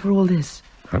today? For all this?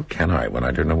 How can I when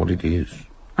I don't know what it is?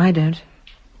 I don't.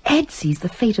 Ed sees the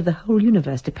fate of the whole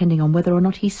universe depending on whether or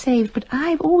not he's saved, but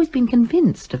I've always been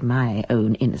convinced of my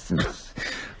own innocence.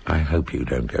 I hope you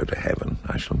don't go to heaven.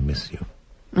 I shall miss you.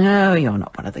 No, you're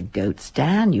not one of the goats,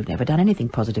 Dan. You've never done anything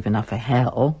positive enough for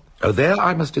hell. Oh, there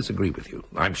I must disagree with you.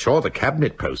 I'm sure the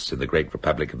cabinet posts in the great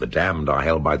Republic of the Damned are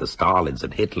held by the Stalins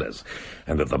and Hitlers,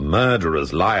 and that the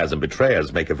murderers, liars and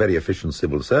betrayers make a very efficient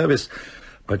civil service.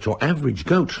 But your average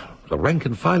goat, the rank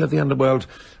and file of the underworld,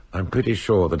 I'm pretty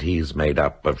sure that he's made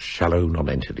up of shallow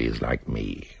non-entities like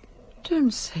me.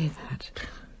 Don't say that.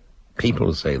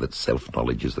 People say that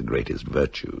self-knowledge is the greatest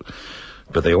virtue,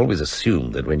 but they always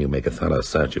assume that when you make a thorough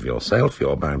search of yourself,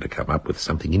 you're bound to come up with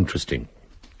something interesting.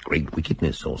 Great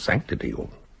wickedness or sanctity or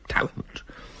talent.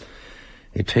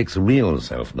 It takes real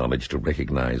self-knowledge to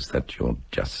recognize that you're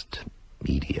just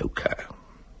mediocre,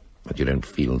 that you don't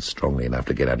feel strongly enough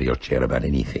to get out of your chair about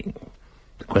anything.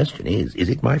 The question is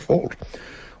it my fault?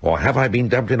 Or have I been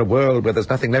dumped in a world where there's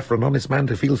nothing left for an honest man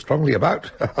to feel strongly about?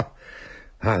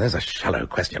 There's a shallow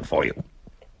question for you.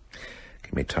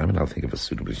 Give me time and I'll think of a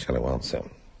suitably shallow answer.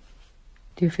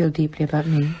 Do you feel deeply about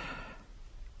me?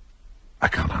 I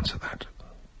can't answer that.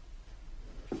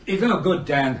 It's no good,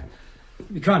 Dan.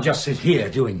 You can't just sit here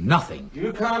doing nothing.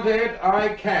 You can't, Ed. I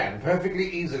can, perfectly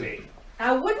easily.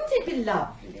 Now, wouldn't it be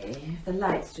lovely if the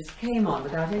lights just came on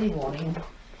without any warning?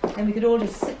 Then we could all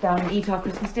just sit down and eat our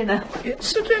Christmas dinner.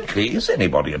 Incidentally, is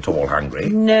anybody at all hungry?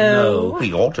 No.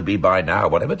 We ought to be by now,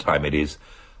 whatever time it is.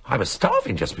 I was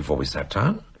starving just before we sat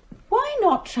down. Why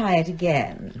not try it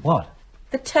again? What?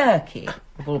 The turkey.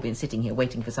 We've all been sitting here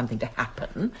waiting for something to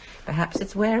happen. Perhaps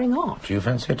it's wearing off. Do you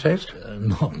fancy a taste?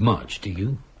 Not much, do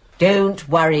you? Don't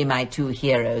worry, my two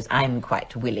heroes. I'm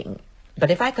quite willing. But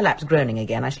if I collapse groaning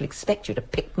again, I shall expect you to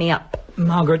pick me up.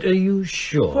 Margaret, are you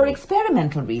sure? For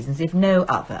experimental reasons, if no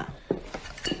other.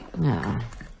 Ah.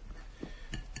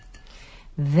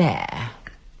 There.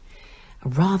 A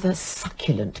rather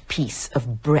succulent piece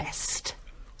of breast.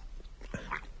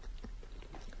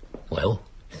 Well?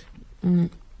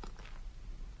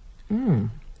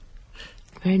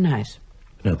 Very nice.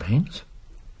 No pains?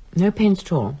 No pains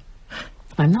at all.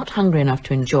 I'm not hungry enough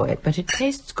to enjoy it, but it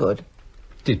tastes good.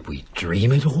 Did we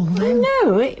dream it all then?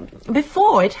 No,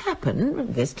 before it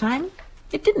happened, this time,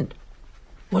 it didn't.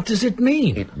 What does it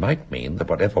mean? It might mean that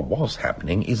whatever was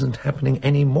happening isn't happening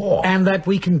anymore. And that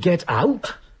we can get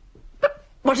out? But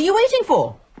what are you waiting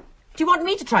for? Do you want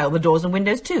me to try all the doors and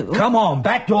windows too? Come on,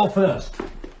 back door first.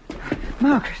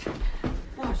 Margaret.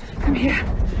 What? Come here.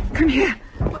 Come here.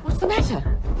 What's the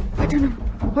matter? I don't know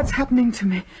what's happening to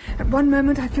me. At one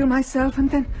moment I feel myself and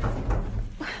then...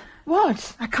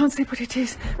 What? I can't say what it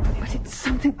is, but it's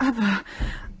something other.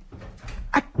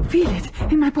 I feel it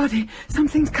in my body.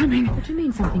 Something's coming. What do you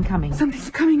mean, something coming? Something's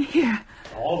coming here.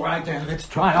 All right, then, let's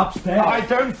try upstairs. I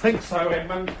don't think so,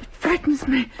 Edmund. It frightens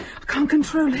me. I can't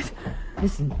control it.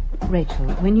 Listen, Rachel,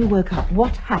 when you woke up,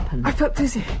 what happened? I felt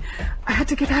dizzy. I had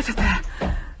to get out of there.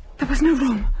 There was no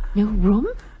room. No room?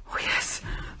 Oh, yes.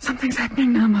 Something's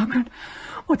happening now, Margaret.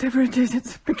 Whatever it is,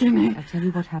 it's beginning. I'll tell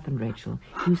you what happened, Rachel.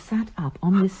 You sat up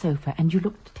on this sofa and you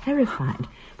looked terrified.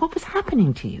 What was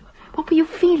happening to you? What were you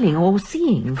feeling or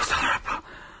seeing? It was horrible.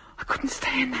 I couldn't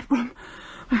stay in that room.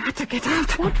 I had to get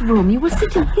out. What room? You were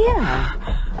sitting here.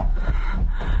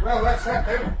 Well, that's that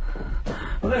then.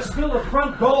 Well, there's still the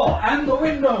front door and the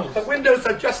windows. The windows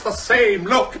are just the same.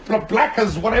 Look, black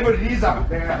as whatever it is out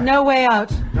there. No way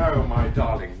out. No, my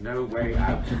darling, no way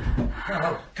out.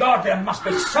 Oh, God, there must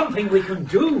be something we can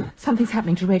do. Something's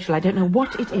happening to Rachel. I don't know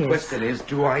what it The is. question is,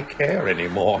 do I care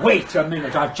anymore? Wait a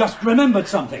minute, I've just remembered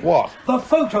something. What? The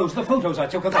photos I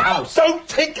took of the house. Don't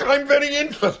think I'm very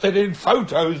interested in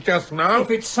photos just now.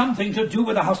 If it's something to do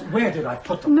with the house, where did I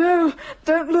put them? No,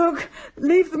 don't look.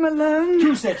 Leave them alone.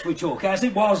 2 sets we took, as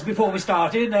it was before we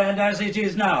started and as it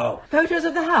is now. Photos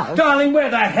of the house? Darling, where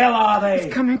the hell are they?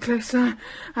 It's coming closer.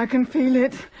 I can feel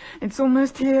it. It's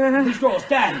almost here. These drawers,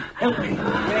 Dan, help me.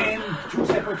 Then 2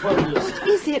 separate folders. What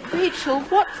is it, Rachel?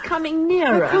 What's coming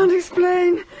nearer? I can't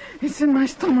explain. It's in my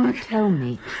stomach. Tell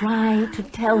me. Try to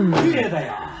tell me. Here they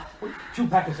are. 2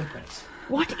 packets of prints.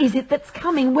 What is it that's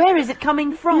coming? Where is it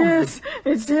coming from? Yes,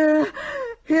 it's here.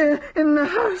 Here, in the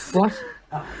house. What?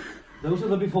 Ah, those are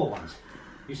the before ones.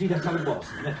 You see, that's how it was.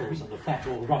 The metals and the fat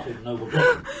all rotted and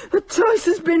overgrown. The choice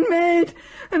has been made,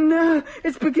 and now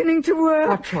it's beginning to work.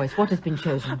 What choice? What has been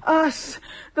chosen? Us,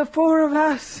 the 4 of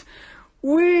us,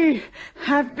 we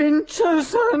have been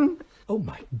chosen. Oh,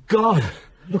 my God.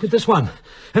 Look at this one.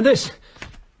 And this.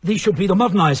 These should be the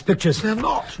modernised pictures. They're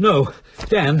not. No.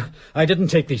 Dan, I didn't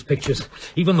take these pictures.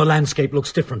 Even the landscape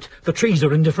looks different. The trees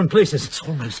are in different places. It's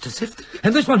almost as if...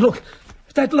 And this one, look.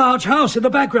 That large house in the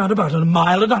background, about 1.5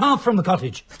 miles from the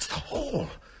cottage. It's the hall.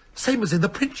 Same as in the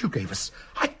print you gave us.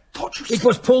 I thought you said... It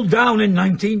was pulled down in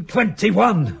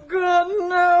 1921. God,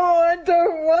 no, I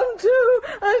don't want to.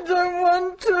 I don't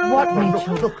want to.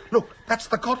 What, Rachel? Look, that's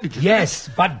the cottage. isn't Yes,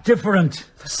 but different. it?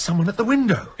 There's someone at the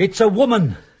window. It's a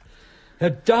woman. A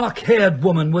dark-haired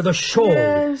woman with a shawl.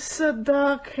 Yes, a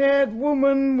dark-haired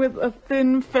woman with a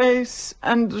thin face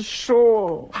and a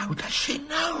shawl. How does she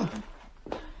know?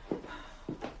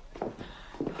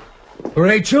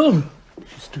 Rachel?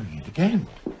 She's doing it again.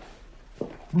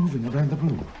 Moving around the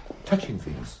room, touching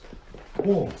things.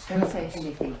 Walls. Don't say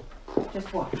anything.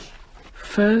 Just watch.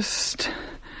 First,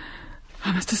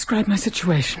 I must describe my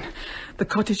situation. The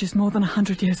cottage is more than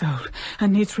 100 years old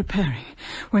and needs repairing.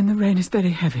 When the rain is very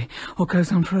heavy or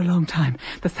goes on for a long time,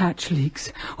 the thatch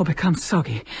leaks or becomes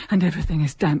soggy and everything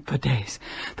is damp for days.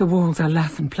 The walls are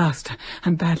lath and plaster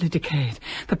and badly decayed.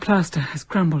 The plaster has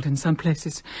crumbled in some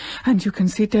places and you can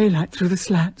see daylight through the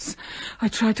slats. I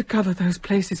try to cover those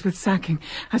places with sacking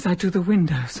as I do the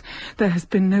windows. There has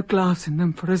been no glass in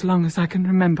them for as long as I can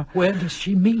remember. Where does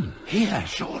she mean? Here,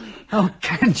 surely. How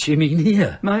can she mean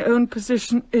here? My own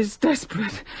position is desperate.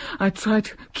 I try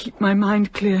to keep my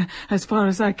mind clear as far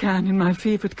as I can in my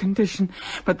fevered condition,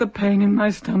 but the pain in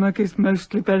my stomach is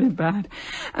mostly very bad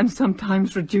and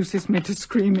sometimes reduces me to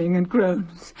screaming and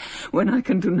groans when I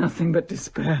can do nothing but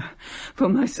despair. For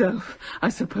myself, I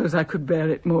suppose I could bear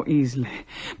it more easily,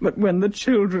 but when the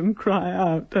children cry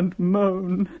out and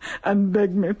moan and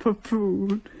beg me for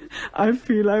food, I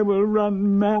feel I will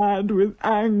run mad with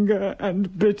anger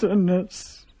and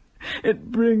bitterness.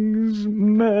 It brings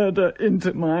murder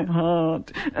into my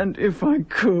heart, and if I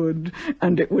could,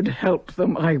 and it would help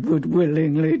them, I would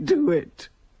willingly do it.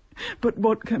 But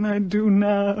what can I do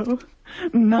now?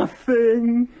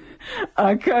 Nothing.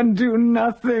 I can do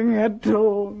nothing at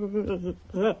all.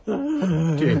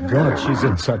 Dear God, she's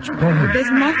in such pain.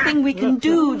 There's nothing we can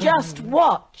do. Just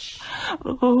watch.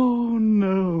 Oh,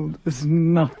 no, there's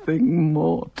nothing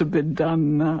more to be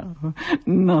done now.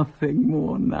 Nothing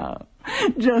more now.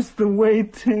 Just the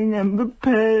waiting and the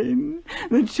pain.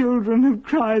 The children have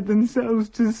cried themselves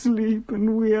to sleep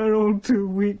and we are all too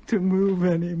weak to move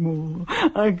anymore.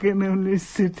 I can only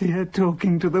sit here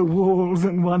talking to the walls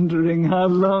and wondering how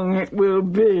long it will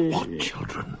be. What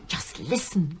children? Just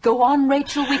listen. Go on,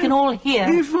 Rachel. We can all hear.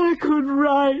 If I could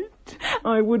write,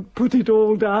 I would put it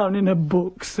all down in a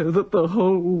book so that the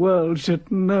whole world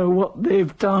should know what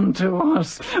they've done to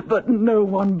us. But no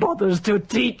one bothers to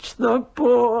teach the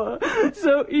poor.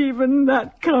 So even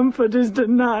that comfort is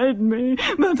denied me.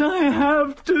 But I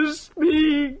have to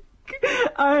speak.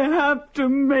 I have to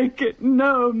make it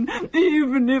known,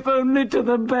 even if only to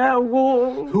the bare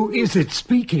wall. Who is it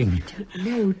speaking?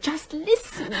 No, just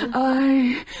listen.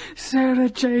 I, Sarah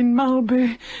Jane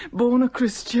Mulby, born a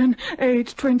Christian,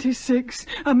 aged 26,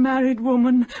 a married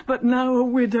woman, but now a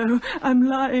widow. I'm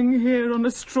lying here on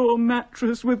a straw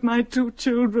mattress with my 2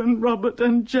 children, Robert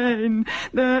and Jane.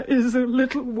 There is a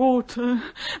little water,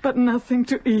 but nothing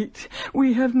to eat.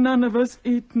 We have none of us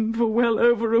eaten for well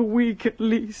over a week at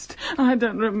least. I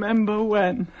don't remember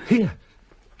when. Here,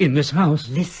 in this house.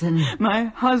 Listen. My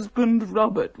husband,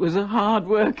 Robert, was a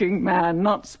hard-working man,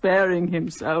 not sparing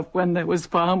himself when there was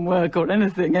farm work or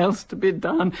anything else to be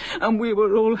done, and we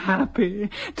were all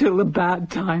happy till the bad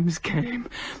times came.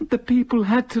 The people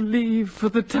had to leave for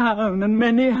the town, and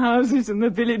many houses in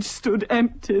the village stood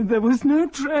empty. There was no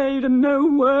trade and no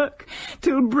work,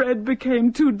 till bread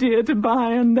became too dear to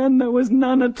buy, and then there was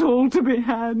none at all to be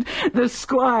had. The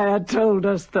squire told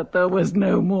us that there was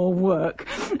no more work,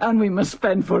 and we must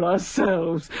spend for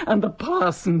ourselves, and the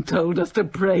parson told us to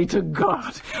pray to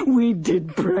God. We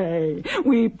did pray.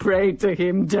 We prayed to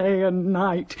him day and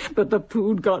night, but the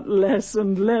food got less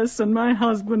and less, and my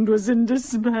husband was in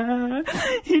despair.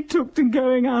 He took to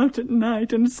going out at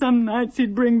night, and some nights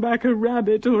he'd bring back a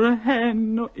rabbit or a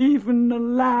hen or even a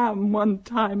lamb one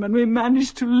time, and we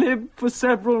managed to live for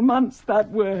several months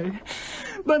that way.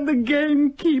 But the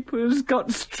gamekeepers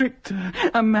got stricter.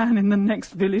 A man in the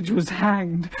next village was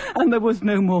hanged, and there was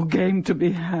no more game to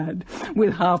be had,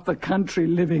 with half the country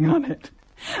living on it.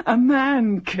 A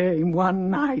man came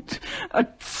one night, a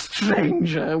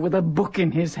stranger with a book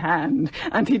in his hand,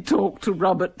 and he talked to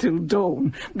Robert till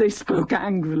dawn. They spoke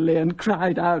angrily and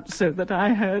cried out so that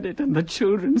I heard it, and the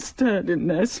children stirred in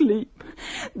their sleep.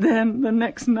 Then, the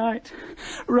next night,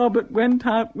 Robert went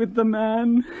out with the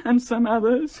man and some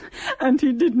others, and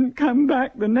he didn't come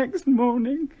back the next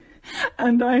morning.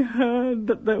 And I heard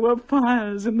that there were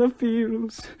fires in the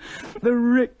fields. The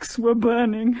ricks were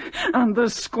burning, and the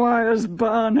squire's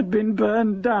barn had been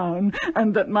burned down,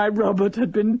 and that my Robert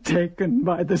had been taken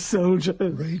by the soldiers.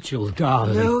 Rachel,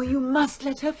 darling. No, you must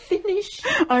let her finish.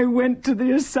 I went to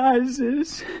the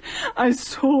assizes. I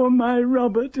saw my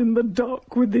Robert in the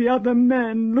dock with the other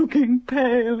men, looking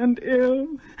pale and ill.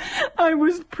 I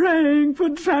was praying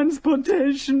for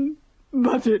transportation,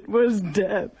 but it was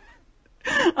death.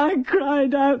 I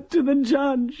cried out to the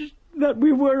judge that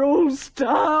we were all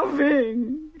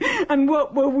starving, and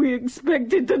what were we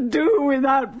expected to do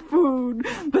without food?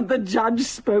 But the judge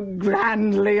spoke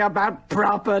grandly about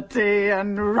property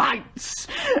and rights,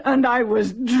 and I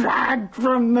was dragged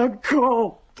from the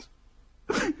court.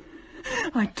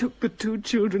 I took the 2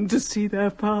 children to see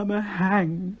their father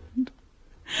hanged.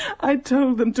 I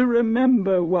told them to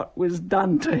remember what was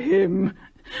done to him,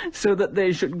 so that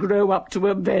they should grow up to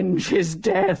avenge his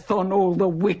death on all the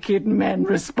wicked men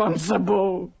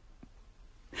responsible.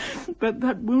 But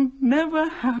that will never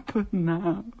happen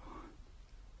now.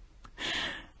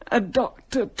 A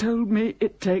doctor told me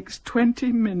it takes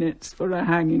 20 minutes for a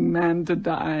hanging man to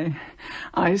die.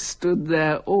 I stood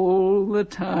there all the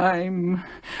time,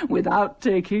 without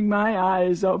taking my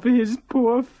eyes off his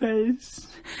poor face,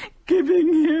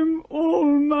 giving him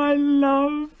all my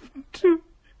love to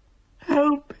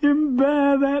help him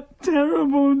bear that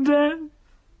terrible death.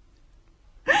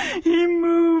 He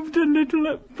moved a little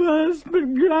at first,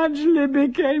 but gradually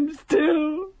became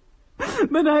still.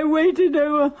 But I waited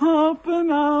over half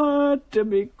an hour to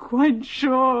be quite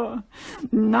sure.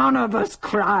 None of us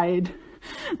cried,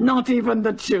 not even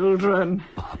the children.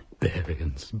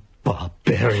 Barbarians.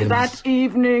 Barbarians. That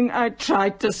evening I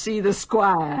tried to see the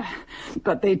squire,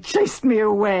 but they chased me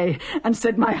away and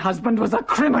said my husband was a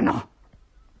criminal.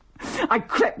 I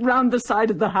crept round the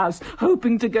side of the house,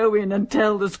 hoping to go in and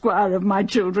tell the squire of my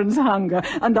children's hunger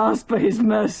and ask for his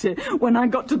mercy. When I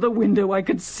got to the window, I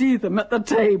could see them at the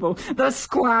table. The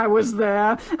squire was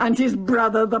there, and his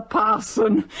brother, the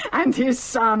parson, and his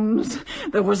sons.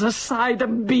 There was a side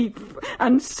of beef,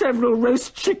 and several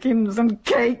roast chickens, and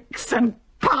cakes, and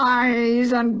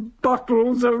pies, and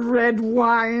bottles of red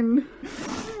wine.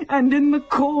 And in the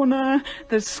corner,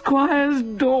 the squire's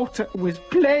daughter was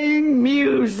playing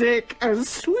music, a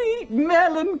sweet,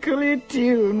 melancholy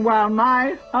tune, while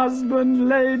my husband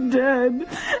lay dead,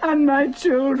 and my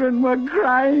children were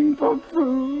crying for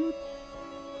food.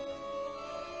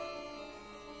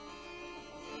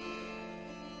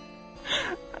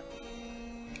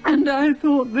 And I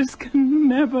thought, this can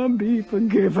never be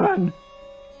forgiven.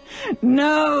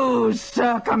 No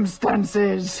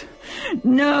circumstances,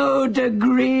 no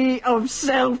degree of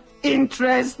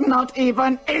self-interest, not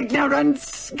even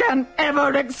ignorance, can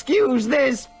ever excuse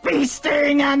this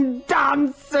feasting and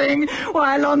dancing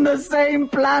while on the same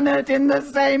planet, in the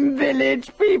same village,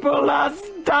 people are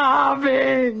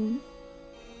starving.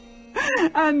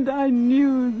 And I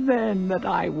knew then that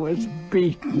I was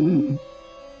beaten.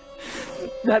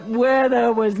 That where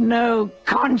there was no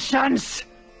conscience,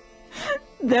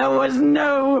 there was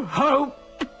no hope.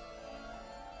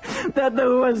 That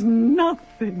there was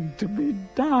nothing to be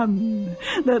done.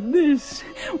 That this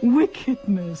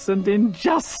wickedness and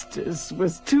injustice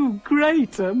was too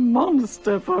great a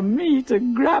monster for me to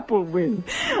grapple with.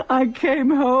 I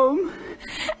came home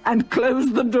and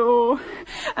closed the door,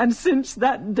 and since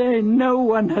that day no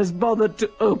one has bothered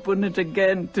to open it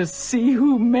again to see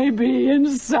who may be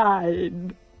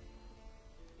inside.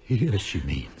 Here she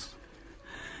means.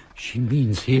 She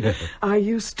means here. I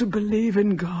used to believe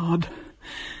in God,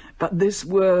 but this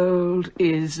world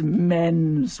is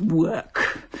men's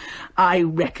work. I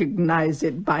recognize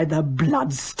it by the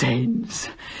bloodstains.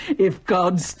 If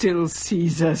God still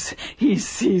sees us, he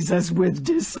sees us with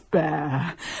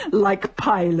despair. Like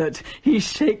Pilate, he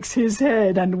shakes his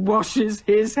head and washes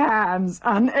his hands,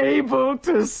 unable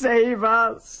to save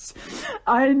us.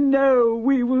 I know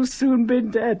we will soon be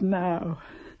dead now.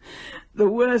 The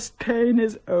worst pain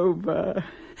is over,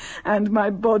 and my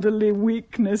bodily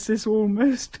weakness is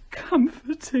almost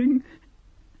comforting,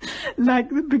 like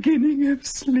the beginning of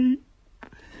sleep.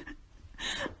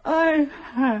 I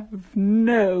have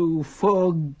no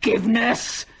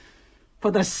forgiveness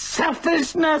for the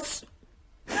selfishness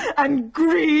and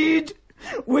greed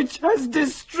which has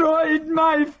destroyed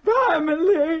my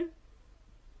family.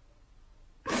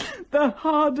 The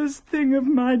hardest thing of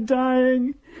my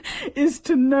dying is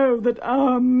to know that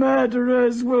our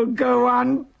murderers will go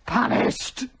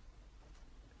unpunished.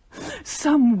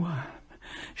 Someone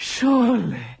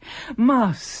surely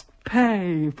must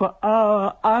pay for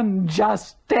our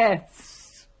unjust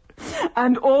deaths,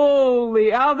 and all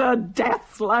the other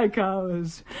deaths like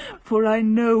ours, for I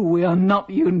know we are not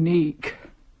unique.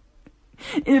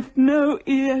 If no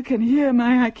ear can hear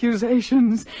my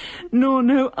accusations, nor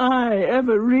no eye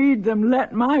ever read them,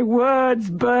 let my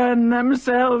words burn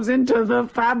themselves into the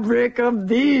fabric of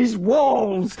these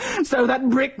walls, so that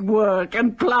brickwork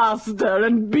and plaster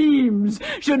and beams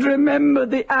should remember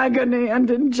the agony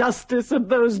and injustice of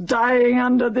those dying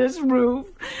under this roof.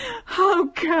 How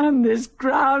can this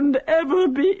ground ever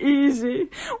be easy,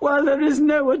 while there is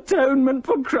no atonement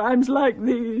for crimes like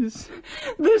these?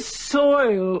 The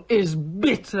soil is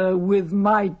bitter with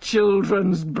my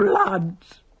children's blood.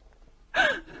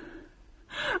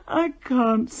 I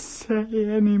can't say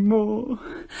any more.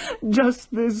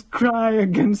 Just this cry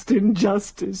against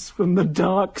injustice from the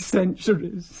dark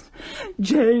centuries.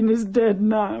 Jane is dead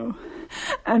now,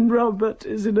 and Robert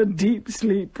is in a deep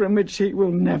sleep from which he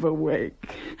will never wake.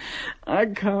 I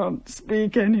can't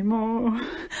speak any more.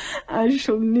 I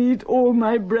shall need all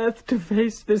my breath to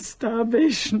face this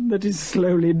starvation that is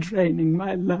slowly draining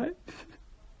my life.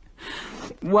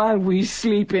 While we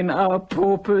sleep in our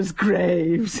paupers'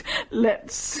 graves,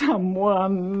 let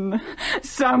someone,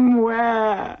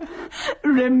 somewhere,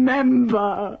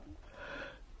 remember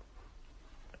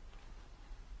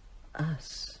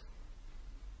us.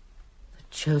 The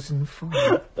chosen form.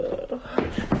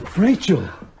 Rachel!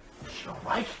 Is she all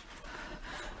right?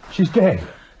 She's dead.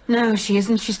 No, she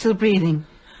isn't. She's still breathing.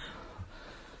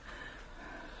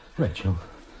 Rachel,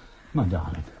 my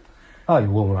darling, are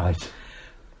you all right?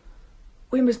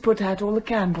 We must put out all the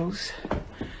candles.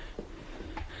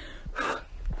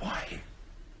 Why?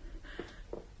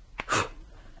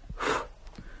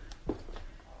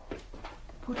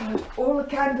 Put out all the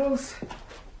candles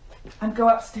and go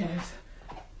upstairs.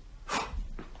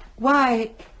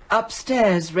 Why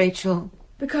upstairs, Rachel?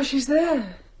 Because she's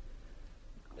there,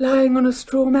 lying on a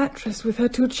straw mattress with her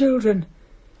 2 children,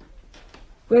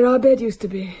 where our bed used to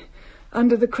be,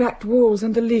 under the cracked walls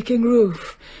and the leaking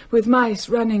roof, with mice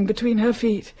running between her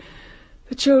feet.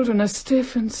 The children are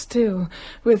stiff and still,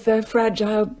 with their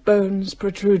fragile bones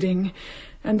protruding,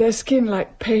 and their skin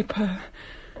like paper.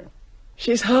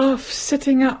 She's half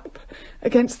sitting up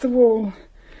against the wall.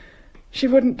 She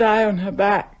wouldn't die on her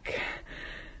back.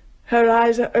 Her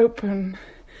eyes are open,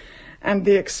 and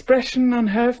the expression on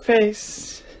her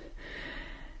face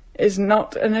is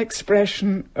not an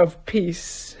expression of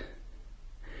peace.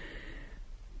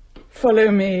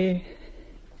 Follow me.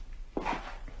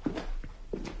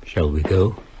 Shall we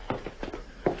go?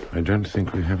 I don't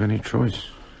think we have any choice.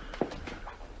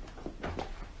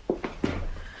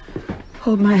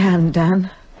 Hold my hand,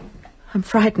 Dan. I'm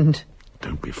frightened.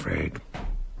 Don't be afraid.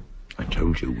 I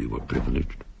told you we were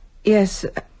privileged. Yes,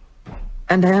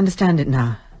 and I understand it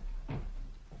now.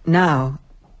 Now,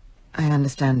 I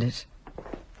understand it.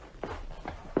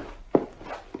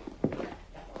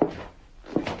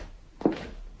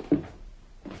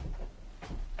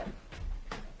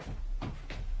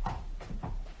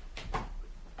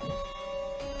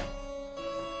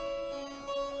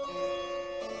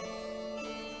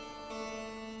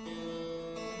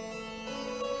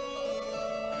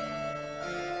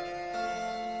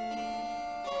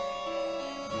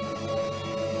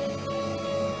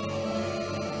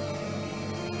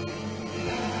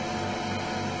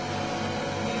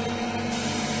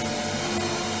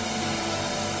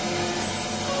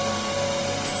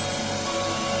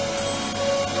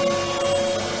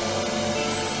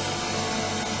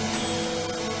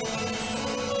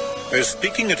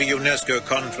 Speaking at a UNESCO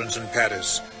conference in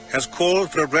Paris, has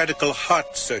called for a radical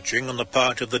heart-searching on the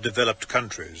part of the developed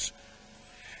countries.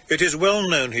 It is well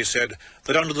known, he said,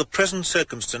 that under the present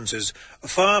circumstances,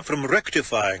 far from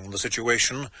rectifying the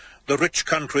situation, the rich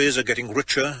countries are getting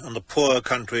richer and the poor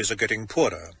countries are getting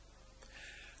poorer.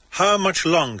 How much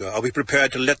longer are we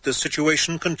prepared to let this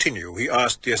situation continue, he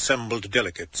asked the assembled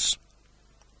delegates.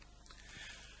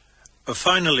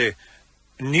 Finally,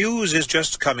 news is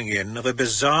just coming in of a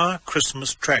bizarre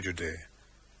Christmas tragedy.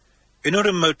 In a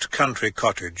remote country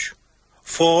cottage,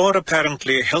 4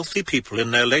 apparently healthy people in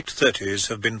their late 30s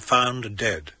have been found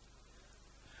dead.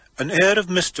 An air of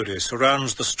mystery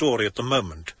surrounds the story at the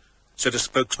moment, said a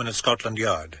spokesman at Scotland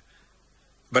Yard.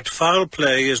 But foul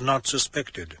play is not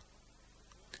suspected.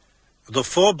 The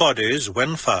 4 bodies,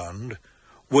 when found,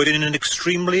 were in an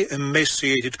extremely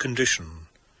emaciated condition.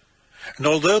 And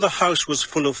although the house was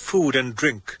full of food and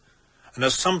drink, and a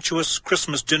sumptuous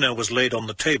Christmas dinner was laid on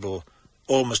the table,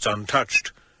 almost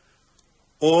untouched,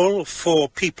 all 4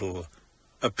 people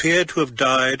appeared to have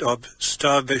died of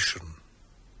starvation.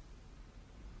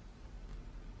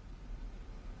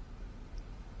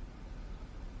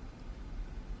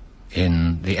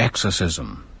 In The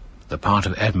Exorcism, the part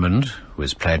of Edmund, who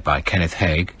is played by Kenneth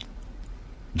Haig,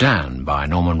 Dan by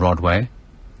Norman Rodway,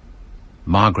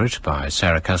 Margaret by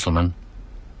Sarah Kesselman,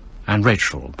 and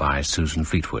Rachel by Susan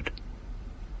Fleetwood.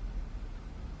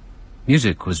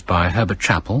 Music was by Herbert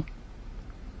Chappell.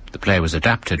 The play was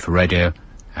adapted for radio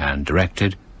and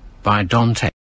directed by Don Tate.